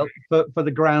a while for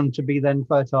the ground to be then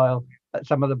fertile at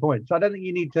some other point. So I don't think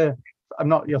you need to I'm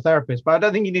not your therapist, but I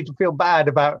don't think you need to feel bad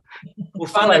about. Well,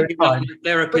 funnily enough, my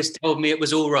therapist told me it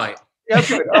was all right. Yeah,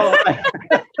 good. Oh,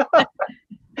 right.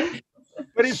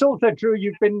 But it's also true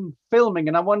you've been filming,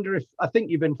 and I think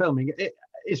you've been filming.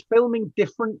 Is filming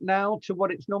different now to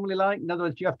what it's normally like? In other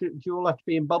words, do you all have to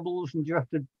be in bubbles, and do you have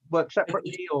to work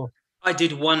separately, or? I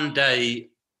did one day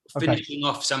finishing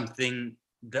off something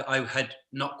that I had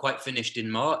not quite finished in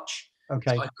March.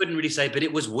 Okay. So I couldn't really say, but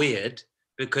it was weird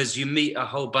because you meet a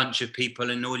whole bunch of people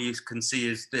and all you can see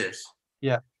is this.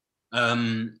 Yeah. But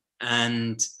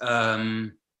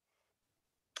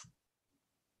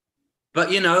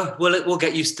we'll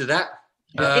get used to that.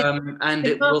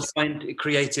 We'll find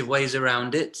creative ways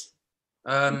around it.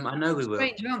 I know we will.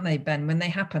 Strange, aren't they, Ben, when they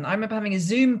happen? I remember having a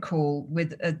Zoom call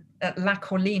at La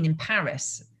Colline in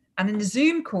Paris. And in the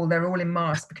Zoom call, they're all in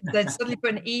masks because they'd suddenly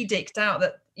put an edict out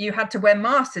that you had to wear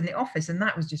masks in the office. And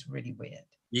that was just really weird.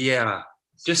 Yeah.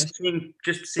 Just seeing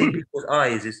people's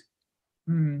eyes is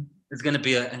going to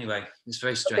be anyway, it's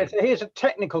very strange. Okay, so here's a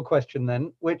technical question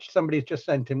then, which somebody's just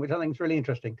sent in, which I think is really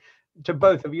interesting to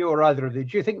both of you or either of you.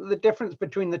 Do you think that the difference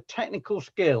between the technical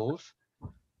skills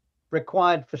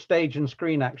required for stage and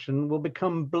screen action will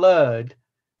become blurred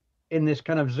in this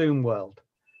kind of Zoom world?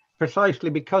 Precisely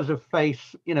because of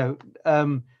face,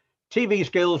 TV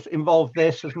skills involve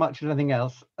this as much as anything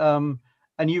else. And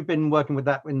you've been working with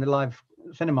that in the live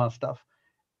cinema stuff.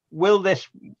 Will this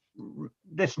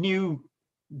new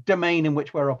domain in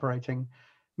which we're operating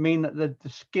mean that the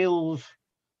skills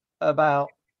about,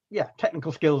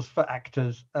 technical skills for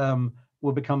actors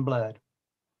will become blurred?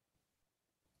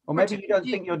 Or maybe you don't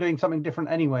think you're doing something different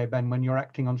anyway, Ben, when you're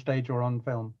acting on stage or on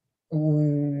film?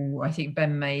 Oh, I think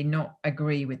Ben may not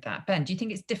agree with that. Ben, do you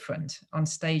think it's different on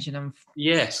stage and on?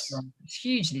 Yes. It's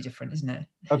hugely different, isn't it?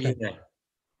 Okay.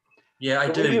 Yeah, I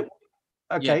do.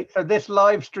 Okay, so this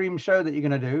live stream show that you're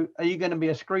going to do, are you going to be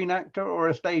a screen actor or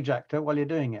a stage actor while you're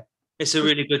doing it? It's a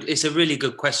really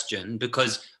good question,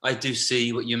 because I do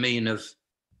see what you mean of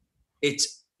it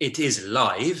is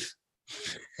live.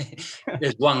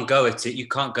 There's one go at it. You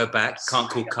can't go back, can't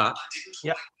call cut.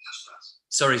 Yeah.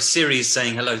 Sorry, Siri's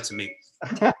saying hello to me.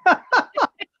 I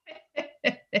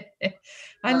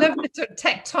love the sort of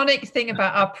tectonic thing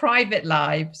about our private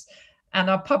lives and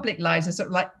our public lives are sort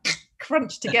of like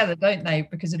crunched together, don't they?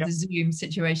 Because of the Zoom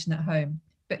situation at home.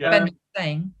 But Ben was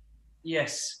saying.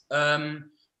 Yes.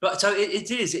 But so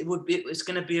it's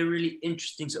going to be a really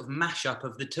interesting sort of mashup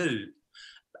of the two,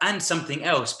 and something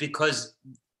else, because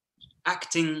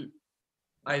acting,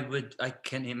 I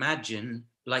can imagine,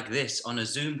 like this on a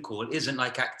Zoom call isn't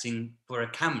like acting for a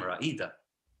camera either.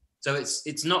 So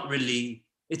it's not really,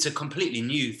 it's a completely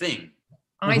new thing.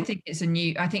 I think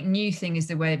new thing is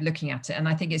the way of looking at it. And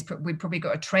I think we've probably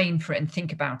got to train for it and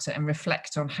think about it and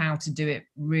reflect on how to do it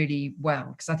really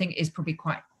well. Because I think it's probably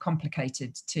quite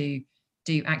complicated to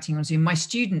do acting on Zoom. My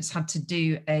students had to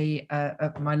do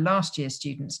my last year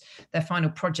students, their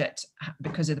final project,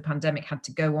 because of the pandemic, had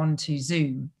to go on to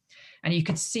Zoom. And you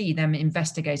could see them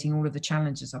investigating all of the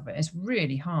challenges of it. It's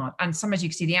really hard. And sometimes you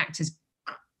can see the actors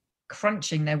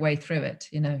crunching their way through it,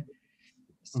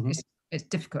 It's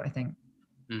difficult, I think.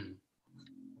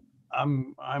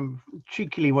 I'm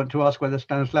cheekily want to ask whether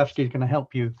Stanislavski is going to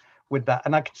help you with that.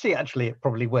 And I can see actually it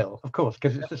probably will, of course,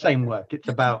 because it's the same work. It's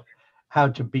about how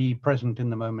to be present in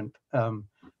the moment,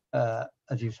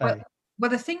 as you say. Well,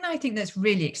 the thing that I think that's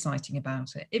really exciting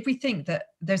about it, if we think that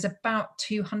there's about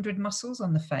 200 muscles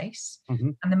on the face,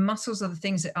 and the muscles are the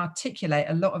things that articulate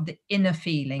a lot of the inner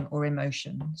feeling or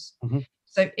emotions.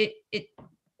 So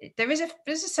there's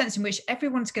a sense in which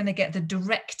everyone's going to get the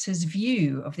director's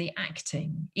view of the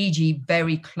acting, e.g.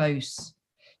 very close.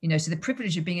 So the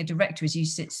privilege of being a director is you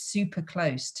sit super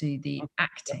close to the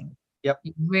acting. Yep.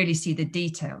 You really see the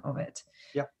detail of it.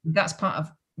 Yep. That's part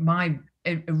of my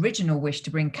original wish to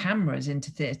bring cameras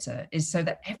into theatre, is so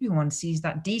that everyone sees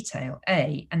that detail,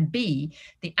 A, and B,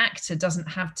 the actor doesn't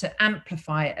have to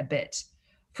amplify it a bit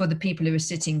for the people who are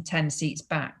sitting 10 seats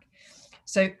back.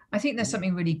 So I think there's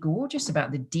something really gorgeous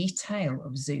about the detail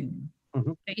of Zoom.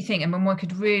 Don't you think? And when one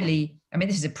could really,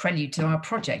 this is a prelude to our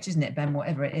project, isn't it, Ben,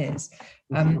 whatever it is,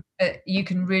 you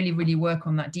can really, really work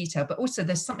on that detail. But also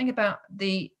there's something about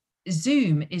the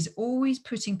Zoom is always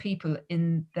putting people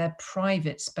in their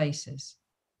private spaces.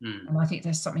 And I think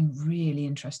there's something really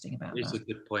interesting about that. It's a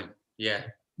good point. Yeah.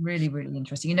 Really, really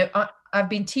interesting. I've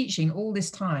been teaching all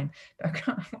this time. I've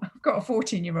got a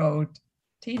 14-year-old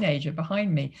teenager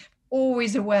behind me,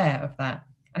 always aware of that.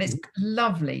 And it's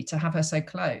lovely to have her so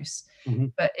close.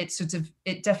 But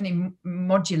it definitely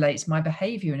modulates my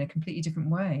behavior in a completely different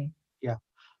way. Yeah.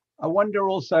 I wonder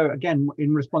also, again,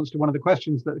 in response to one of the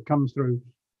questions that comes through,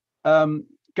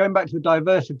 going back to the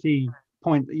diversity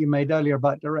point that you made earlier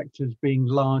about directors being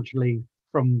largely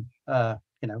from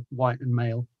white and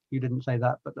male, you didn't say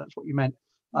that, but that's what you meant.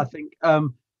 I think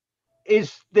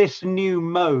is this new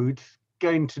mode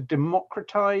going to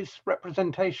democratize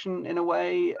representation in a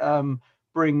way,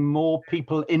 bring more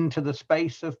people into the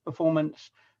space of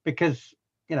performance? Because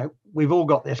we've all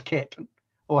got this kit,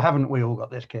 or haven't we all got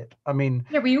this kit? I mean,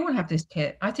 yeah, we all have this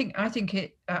kit. I think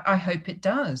it. I hope it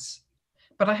does,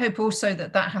 but I hope also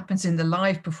that happens in the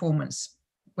live performance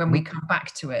when we come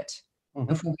back to it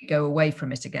before we go away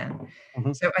from it again.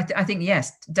 So I think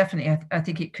yes, definitely. I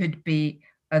think it could be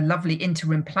a lovely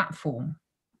interim platform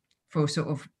for sort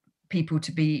of people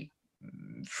to be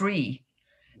free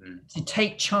to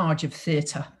take charge of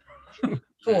theatre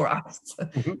for us.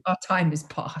 Our time is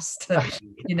past, and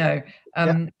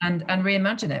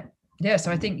reimagine it. Yeah,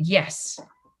 so I think yes.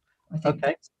 I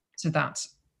think to that.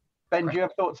 Ben, do you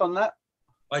have thoughts on that?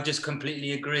 I just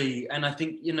completely agree, and I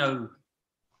think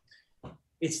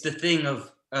it's the thing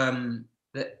of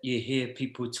that you hear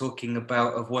people talking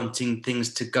about, of wanting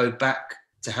things to go back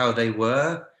to how they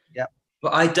were. Yeah.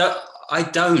 But I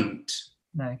don't.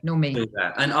 No, nor me. Do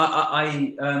that. And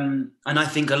I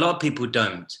think a lot of people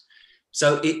don't.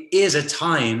 So it is a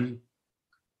time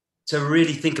to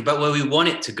really think about where we want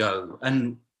it to go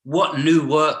and what new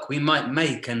work we might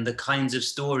make and the kinds of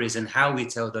stories and how we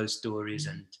tell those stories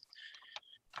and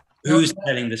who's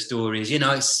telling the stories.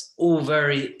 It's all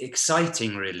very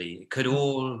exciting, really.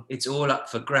 It's all up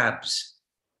for grabs.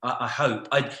 I hope.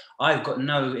 I've got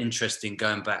no interest in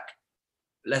going back.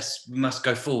 We must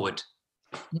go forward.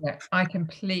 Yeah, I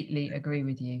completely agree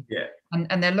with you. Yeah.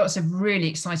 And there are lots of really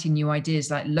exciting new ideas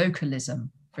like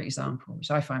localism, for example,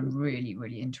 which I find really,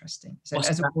 really interesting. So What's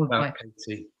that about,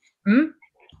 Katie?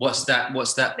 What's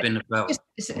that been about?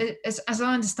 As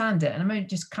I understand it, and I'm only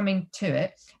just coming to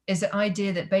it, is the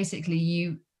idea that basically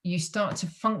you start to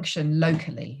function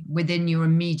locally within your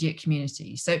immediate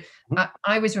community. So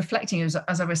I was reflecting as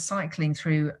I was cycling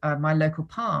through my local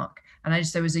park, and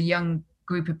there was a young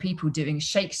group of people doing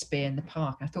Shakespeare in the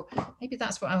park. I thought maybe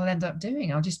that's what I'll end up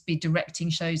doing. I'll just be directing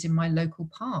shows in my local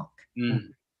park.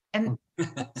 And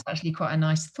that's actually quite a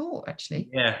nice thought, actually.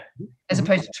 Yeah. As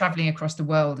opposed to traveling across the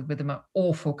world with an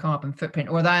awful carbon footprint.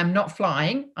 Although I am not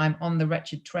flying, I'm on the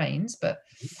wretched trains. But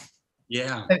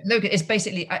yeah, look, it's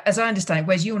basically, as I understand it,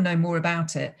 Wes, you'll know more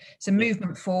about it. It's a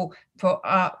movement for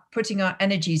putting our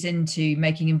energies into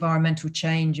making environmental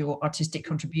change or artistic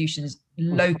contributions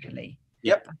locally.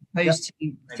 Yep. As opposed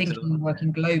to thinking and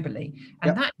working globally.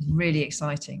 And that is really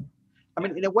exciting. I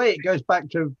mean, in a way, it goes back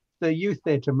to the youth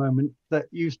theatre moment that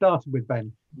you started with,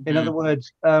 Ben. In other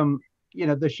words,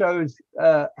 the shows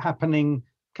happening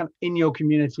kind of in your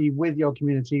community, with your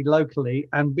community, locally,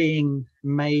 and being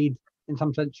made in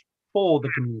some sense for the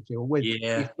community or with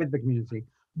the community.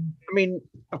 I mean,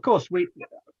 of course,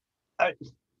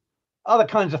 other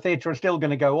kinds of theatre are still going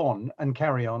to go on and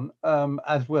carry on,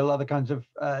 as will other kinds of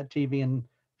TV and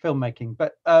filmmaking.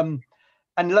 But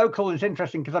and local is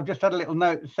interesting because I've just had a little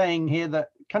note saying here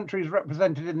that countries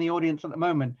represented in the audience at the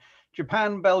moment: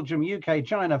 Japan, Belgium, UK,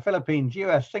 China, Philippines,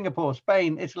 US, Singapore,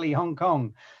 Spain, Italy, Hong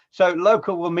Kong. So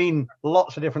local will mean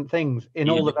lots of different things in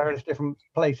all the various different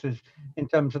places in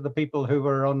terms of the people who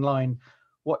are online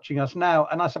watching us now.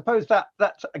 And I suppose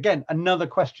that's, again, another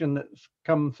question that's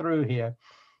come through here,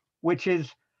 which is,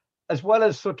 as well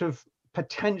as sort of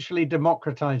potentially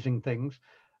democratizing things,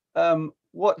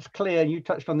 what's clear, you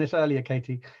touched on this earlier,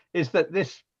 Katie, is that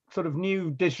this sort of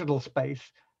new digital space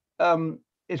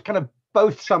is kind of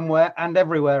both somewhere and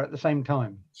everywhere at the same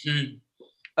time.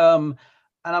 And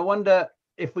I wonder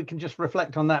if we can just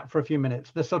reflect on that for a few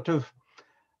minutes, the sort of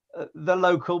the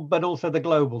local, but also the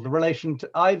global, the relation to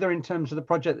either in terms of the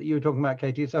project that you were talking about,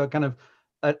 Katie, so a kind of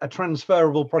a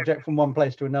transferable project from one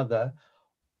place to another,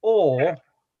 or,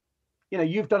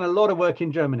 you've done a lot of work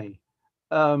in Germany.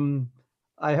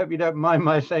 I hope you don't mind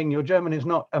my saying your German is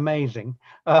not amazing.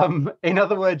 In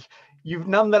other words, you've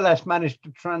nonetheless managed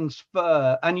to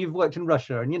transfer, and you've worked in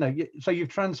Russia, and so you've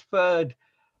transferred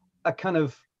a kind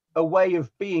of a way of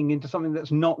being into something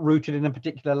that's not rooted in a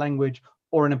particular language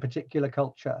or in a particular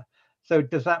culture. So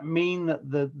does that mean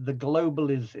that the global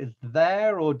is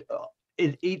there, or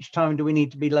is each time do we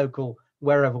need to be local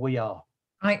wherever we are?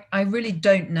 I really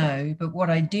don't know, but what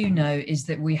I do know is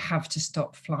that we have to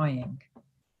stop flying.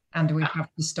 And we have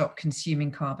to stop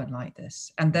consuming carbon like this.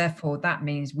 And therefore, that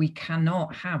means we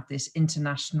cannot have this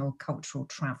international cultural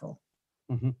travel.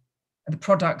 The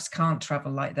products can't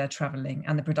travel like they're traveling,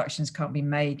 and the productions can't be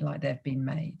made like they've been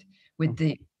made. With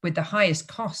the highest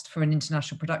cost for an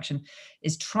international production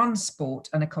is transport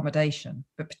and accommodation,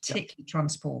 but particularly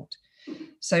transport.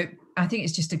 So I think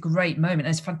it's just a great moment. And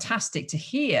it's fantastic to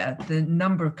hear the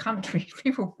number of countries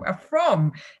people are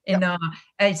from in our.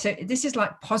 So this is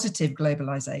like positive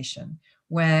globalization,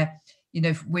 where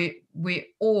we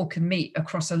all can meet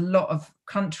across a lot of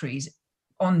countries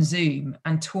on Zoom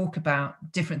and talk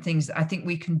about different things that I think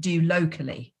we can do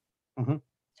locally. Mm-hmm.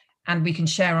 And we can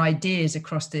share ideas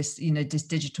across this, this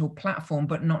digital platform,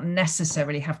 but not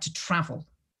necessarily have to travel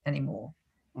anymore.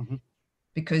 Mm-hmm.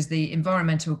 Because the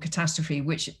environmental catastrophe,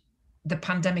 which the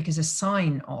pandemic is a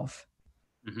sign of,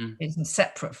 isn't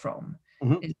separate from,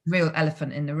 is the real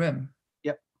elephant in the room.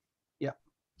 Yep.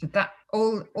 So that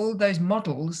all those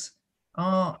models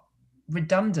are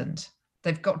redundant.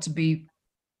 They've got to be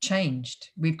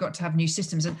changed. We've got to have new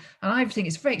systems. And I think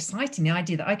it's very exciting, the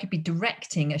idea that I could be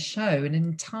directing a show in an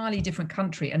entirely different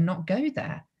country and not go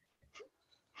there.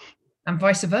 And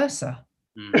vice versa.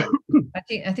 I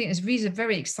think these are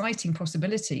very exciting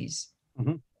possibilities.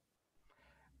 Mm-hmm.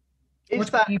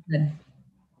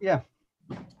 Yeah.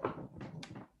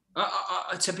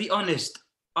 To be honest,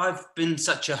 I've been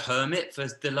such a hermit for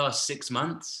the last 6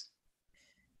 months.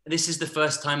 This is the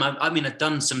first time I've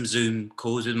done some Zoom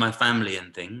calls with my family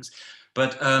and things,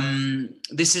 but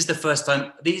this is the first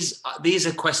time. These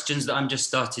are questions that I'm just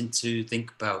starting to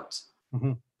think about,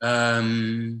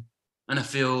 and I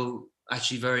feel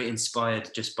actually very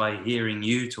inspired just by hearing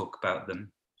you talk about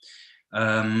them.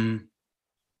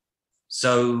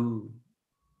 So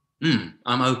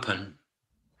I'm open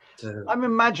to... I'm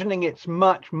imagining it's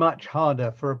much, much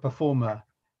harder for a performer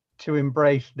to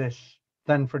embrace this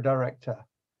than for a director.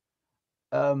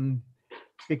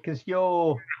 Because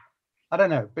I don't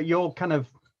know, but you're kind of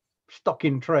stock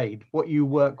in trade. What you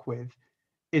work with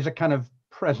is a kind of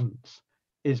presence,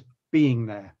 is being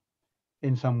there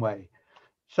in some way.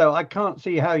 So I can't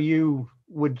see how you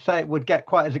would get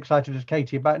quite as excited as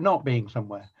Katie about not being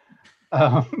somewhere.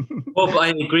 Well, but I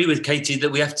agree with Katie that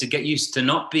we have to get used to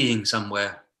not being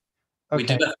somewhere. Okay. We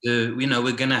do have to,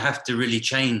 we're going to have to really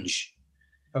change.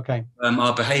 Okay.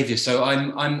 Our behaviour. So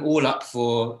I'm all up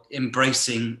for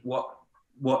embracing what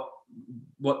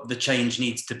the change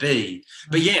needs to be.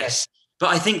 But yes, but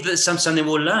I think that's something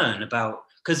we'll learn about,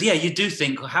 because you do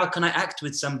think, how can I act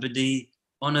with somebody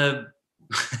on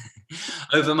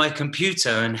over my computer,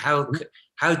 and how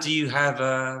do you have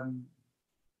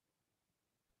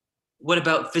what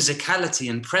about physicality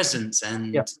and presence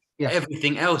and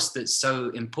everything else that's so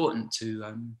important to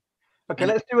Okay,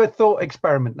 let's do a thought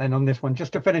experiment then on this one,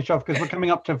 just to finish off, because we're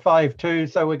coming up to 5:02,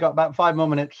 so we've got about 5 more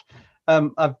minutes.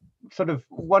 I've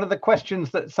one of the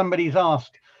questions that somebody's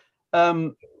asked,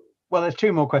 well, there's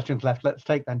 2 more questions left, let's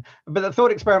take them. But the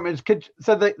thought experiment is,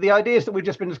 the ideas that we've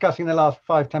just been discussing in the last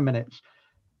 5-10 minutes,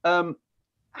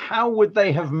 how would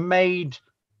they have made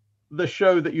the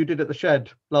show that you did at the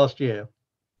Shed last year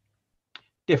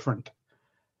different?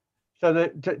 So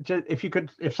that if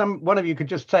one of you could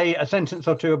just say a sentence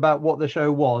or 2 about what the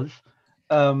show was,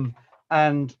 I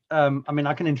can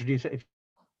introduce it.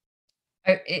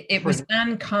 It was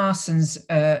Anne Carson's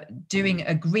doing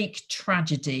a Greek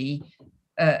tragedy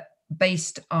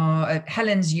based on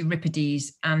Helen's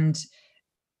Euripides, and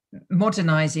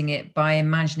modernizing it by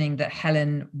imagining that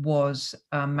Helen was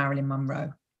Marilyn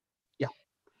Monroe. Yeah,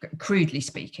 crudely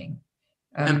speaking,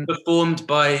 and performed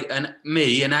by an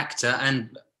actor,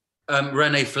 and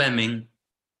Renee Fleming.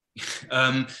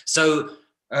 It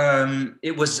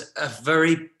was a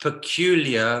very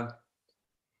peculiar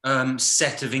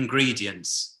set of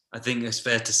ingredients. I think it's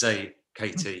fair to say,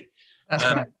 Katie. That's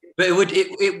right. But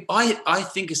I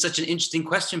think it's such an interesting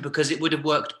question, because it would have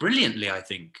worked brilliantly, I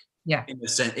think. Yeah.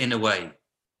 In a way.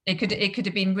 It could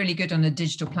have been really good on a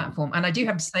digital platform. And I do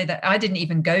have to say that I didn't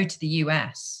even go to the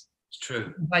US. It's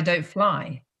true. I don't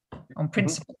fly on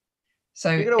principle. So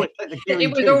it was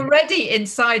too. already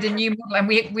inside a new model, and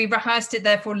we rehearsed it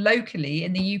therefore locally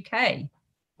in the UK.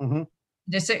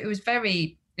 So it was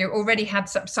it already had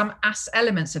some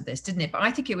elements of this, didn't it? But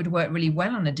I think it would work really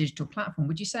well on a digital platform,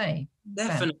 would you say?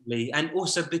 Definitely. Ben? And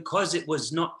also because it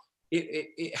was not,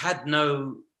 it had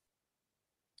no,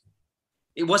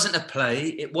 it wasn't a play,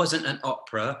 it wasn't an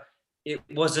opera, it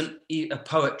wasn't a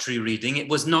poetry reading, it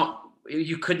was not,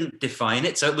 you couldn't define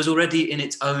it. So it was already in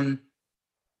its own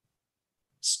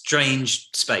strange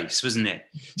space, wasn't it?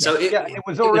 So it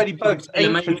was already both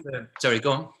ancient. Sorry,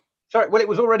 go on. Sorry, well, it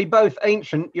was already both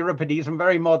ancient Euripides and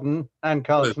very modern Anne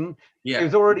Carson. Yeah. It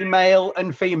was already male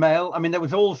and female. I mean, there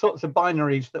was all sorts of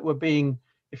binaries that were being,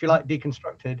 if you like,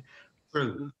 deconstructed.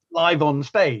 True. Live on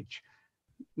stage.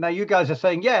 Now you guys are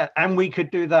saying, and we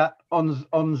could do that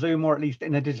on Zoom, or at least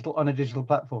on a digital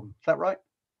platform. Is that right?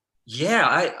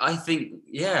 Yeah, I think,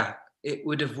 it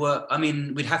would have worked. I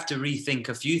mean, we'd have to rethink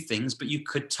a few things, but you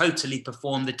could totally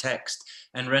perform the text,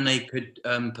 and Renee could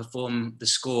perform the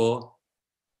score,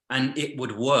 and it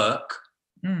would work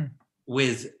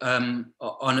with on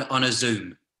a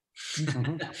Zoom.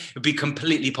 It'd be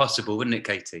completely possible, wouldn't it,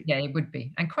 Katie? Yeah, it would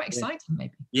be, and quite exciting,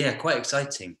 maybe. Yeah, quite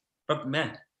exciting. But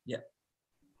man, yeah.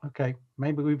 Okay,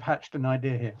 maybe we've hatched an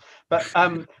idea here. But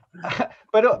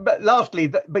but lastly,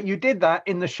 but you did that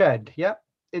in the shed, yeah,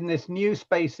 in this new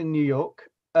space in New York.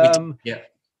 Yeah.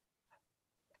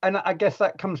 And I guess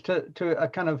that comes to a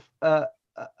kind of a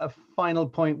final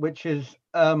point, which is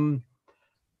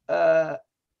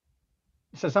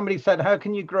so somebody said, how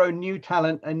can you grow new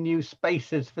talent and new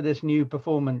spaces for this new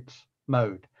performance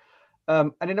mode?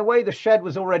 And in a way, the shed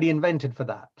was already invented for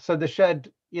that. So the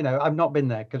shed, you know, I've not been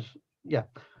there because, yeah,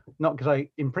 not because I,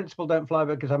 in principle, don't fly,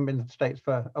 but because I haven't been to the States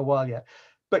for a while yet.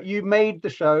 But you made the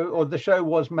show, or the show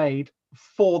was made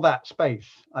for that space,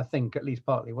 I think, at least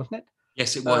partly, wasn't it?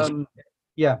 Yes, it was.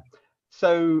 Yeah.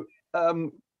 So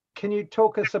can you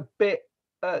talk us a bit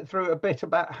through a bit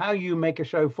about how you make a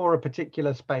show for a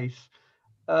particular space?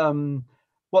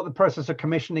 What the process of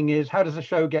commissioning is? How does a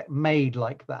show get made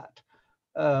like that?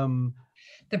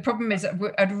 The problem is,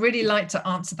 I'd really like to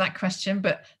answer that question,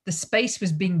 but the space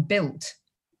was being built,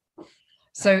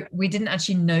 so we didn't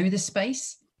actually know the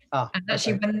space. And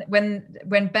actually, okay.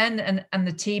 when Ben and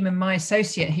the team and my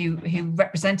associate who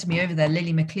represented me over there,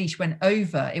 Lily McLeish, went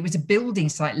over, it was a building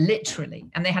site, literally,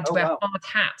 and they had to wear hard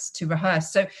hats to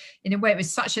rehearse. So in a way, it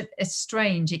was such a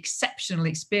strange, exceptional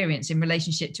experience in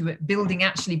relationship to it, building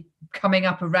actually coming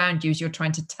up around you as you're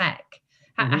trying to tech.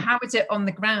 How is it on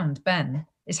the ground, Ben?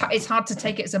 It's hard to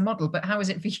take it as a model, but how is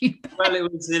it for you, Ben? Well,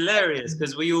 it was hilarious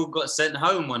because we all got sent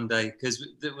home one day because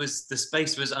the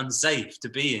space was unsafe to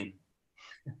be in.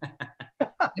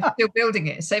 They're still building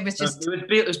it, so it was just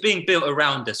it was being built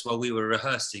around us while we were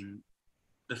rehearsing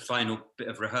the final bit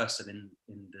of rehearsal in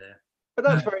there. But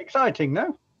that's very exciting,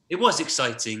 no? It was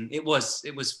exciting. It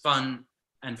was fun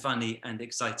and funny and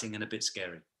exciting and a bit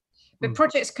scary. But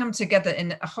projects come together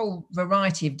in a whole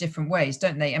variety of different ways,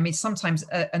 don't they? I mean, sometimes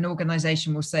an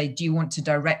organization will say, do you want to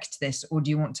direct this or do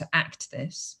you want to act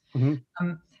this?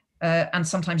 And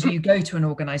sometimes you go to an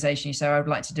organization, you say, I would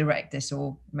like to direct this,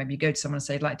 or maybe you go to someone and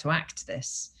say, I'd like to act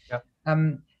this. Yep.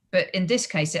 But in this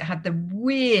case, it had the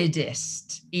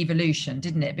weirdest evolution,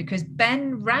 didn't it? Because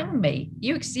Ben rang me.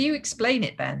 You explain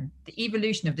it, Ben, the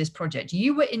evolution of this project.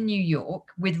 You were in New York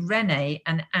with Renee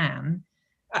and Anne.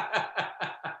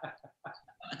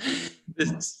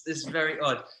 This is very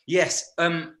odd. Yes,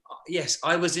 yes,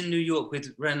 I was in New York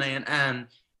with Renee and Anne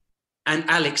and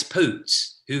Alex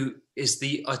Poots, who is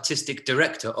the artistic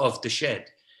director of The Shed.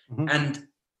 And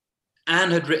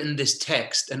Anne had written this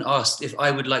text and asked if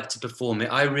I would like to perform it.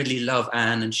 I really love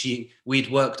Anne, and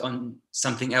we'd worked on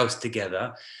something else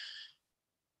together.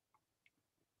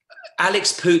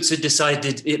 Alex Poots had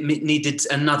decided it needed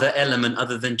another element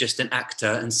other than just an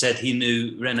actor, and said he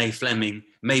knew Renee Fleming.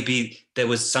 Maybe there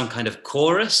was some kind of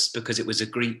chorus because it was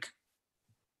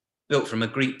built from a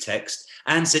Greek text.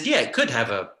 Anne said, yeah, it could have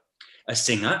a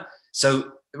singer.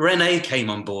 So Renee came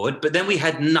on board, but then we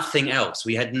had nothing else.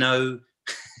 We had no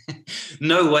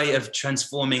way of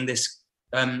transforming this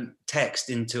text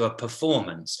into a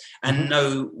performance, and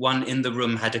no one in the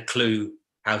room had a clue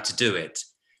how to do it.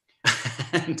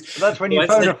 And that's when you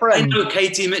phone a friend. I know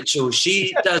Katie Mitchell.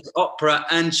 She does opera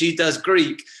and she does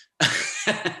Greek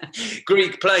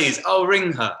plays. I'll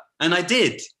ring her, and I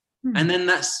did. And then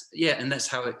that's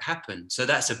how it happened. So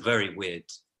that's a very weird.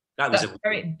 That's a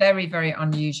very, very, very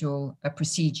unusual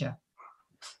procedure.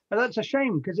 And that's a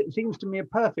shame, because it seems to me a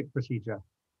perfect procedure.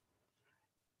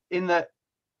 In that,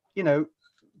 you know,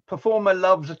 performer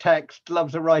loves a text,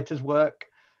 loves a writer's work,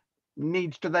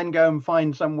 needs to then go and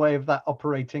find some way of that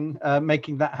operating,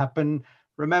 making that happen,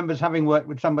 remembers having worked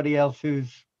with somebody else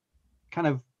who's kind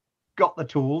of got the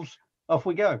tools, off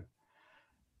we go.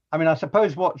 I mean, I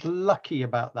suppose what's lucky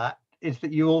about that is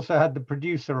that you also had the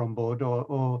producer on board,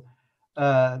 or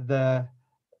I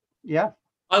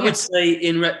would say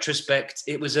in retrospect,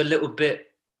 it was a little bit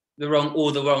the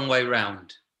wrong way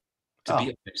round, to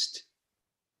be honest.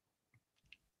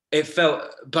 It felt,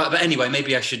 but anyway,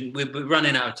 maybe I shouldn't. We're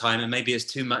running out of time, and maybe it's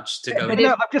too much to go. But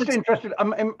no, I'm just interested.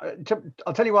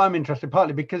 I'll tell you why I'm interested.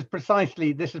 Partly because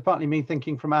precisely this is partly me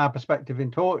thinking from our perspective in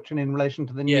Torch and in relation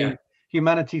to the new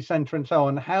Humanities Centre and so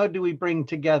on. How do we bring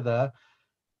together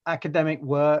academic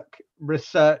work,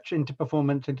 research into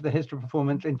performance, into the history of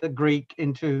performance, into Greek,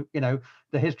 into, you know,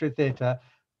 the history of theatre,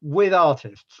 with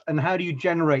artists? And how do you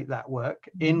generate that work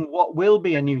in what will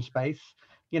be a new space?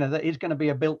 You know, that is going to be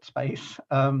a built space,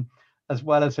 as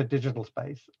well as a digital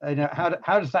space. And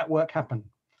how does that work happen?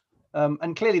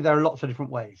 And clearly there are lots of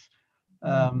different ways.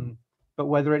 But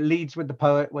whether it leads with the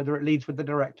poet, whether it leads with the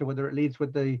director, whether it leads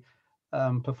with the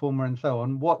performer and so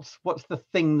on, what's the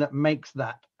thing that makes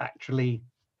that actually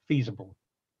feasible?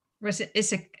 Well,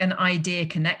 it's an idea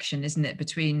connection, isn't it,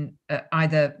 between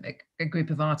either a group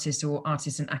of artists or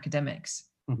artists and academics.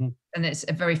 And it's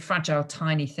a very fragile,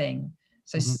 tiny thing.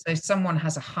 So someone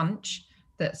has a hunch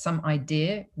that some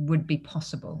idea would be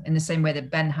possible, in the same way that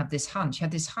Ben had this hunch. He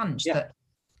had this hunch that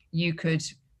you could,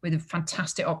 with a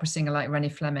fantastic opera singer like Rennie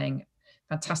Fleming,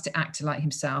 fantastic actor like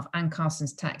himself, and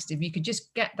Carson's text, if you could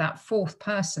just get that fourth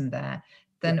person there,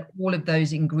 then all of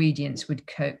those ingredients would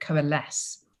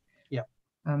coalesce.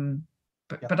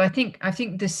 But I think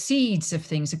the seeds of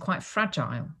things are quite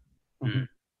fragile,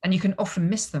 and you can often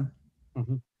miss them.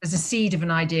 There's a seed of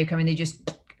an idea coming, you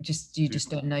just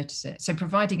don't notice it. So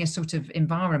providing a sort of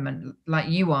environment like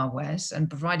you are, Wes, and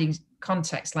providing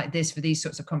context like this for these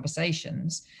sorts of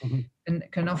conversations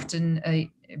can often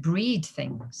breed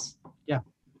things.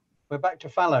 We're back to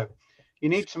fallow. You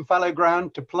need some fallow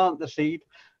ground to plant the seed,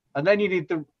 and then you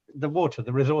need the water,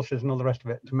 the resources and all the rest of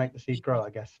it to make the seed grow, I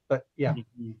guess. But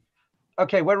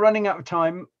okay, we're running out of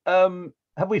time.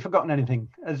 Have we forgotten anything?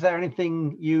 Is there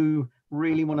anything you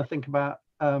really want to think about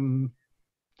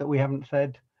that we haven't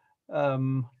said?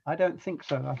 I don't think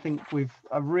so. I think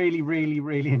I've really, really,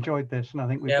 really enjoyed this, and I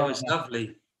think it was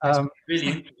lovely. It's really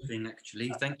interesting,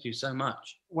 actually. Thank you so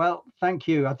much. Well, thank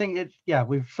you. I think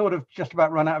we've sort of just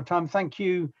about run out of time. Thank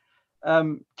you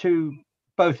to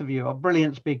both of you, are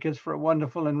brilliant speakers, for a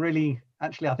wonderful and really,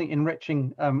 actually, I think,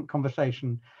 enriching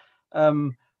conversation.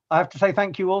 I have to say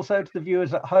thank you also to the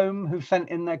viewers at home who've sent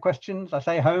in their questions. I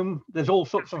say home, there's all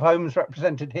sorts of homes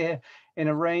represented here in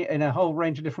a whole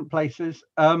range of different places.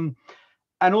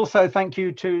 And also thank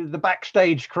you to the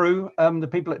backstage crew, the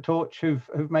people at Torch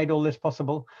who've made all this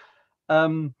possible.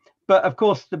 But of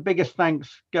course, the biggest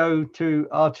thanks go to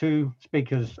our two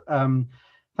speakers.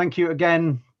 Thank you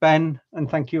again, Ben, and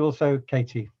thank you also,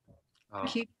 Katie.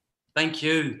 Thank you. Thank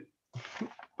you.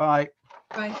 Bye.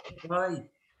 Bye. Bye.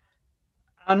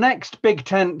 Our next Big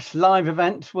Tent live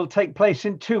event will take place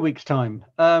in 2 weeks' time,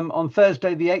 on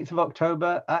Thursday, the 8th of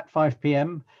October at 5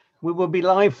 p.m. We will be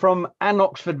live from an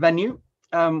Oxford venue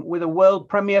with a world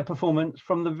premiere performance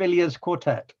from the Villiers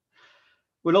Quartet.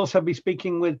 We'll also be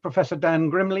speaking with Professor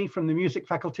Dan Grimley from the music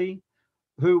faculty,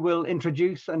 who will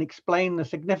introduce and explain the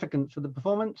significance of the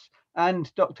performance,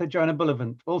 and Dr. Joanna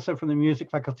Bullivant, also from the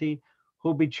music faculty, who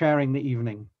will be chairing the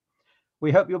evening.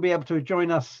 We hope you'll be able to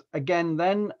join us again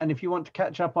then. And if you want to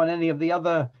catch up on any of the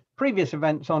other previous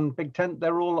events on Big Tent,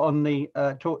 they're all on the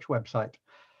Torch website.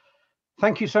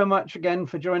 Thank you so much again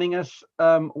for joining us,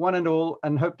 one and all,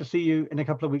 and hope to see you in a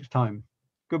couple of weeks' time.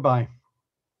 Goodbye.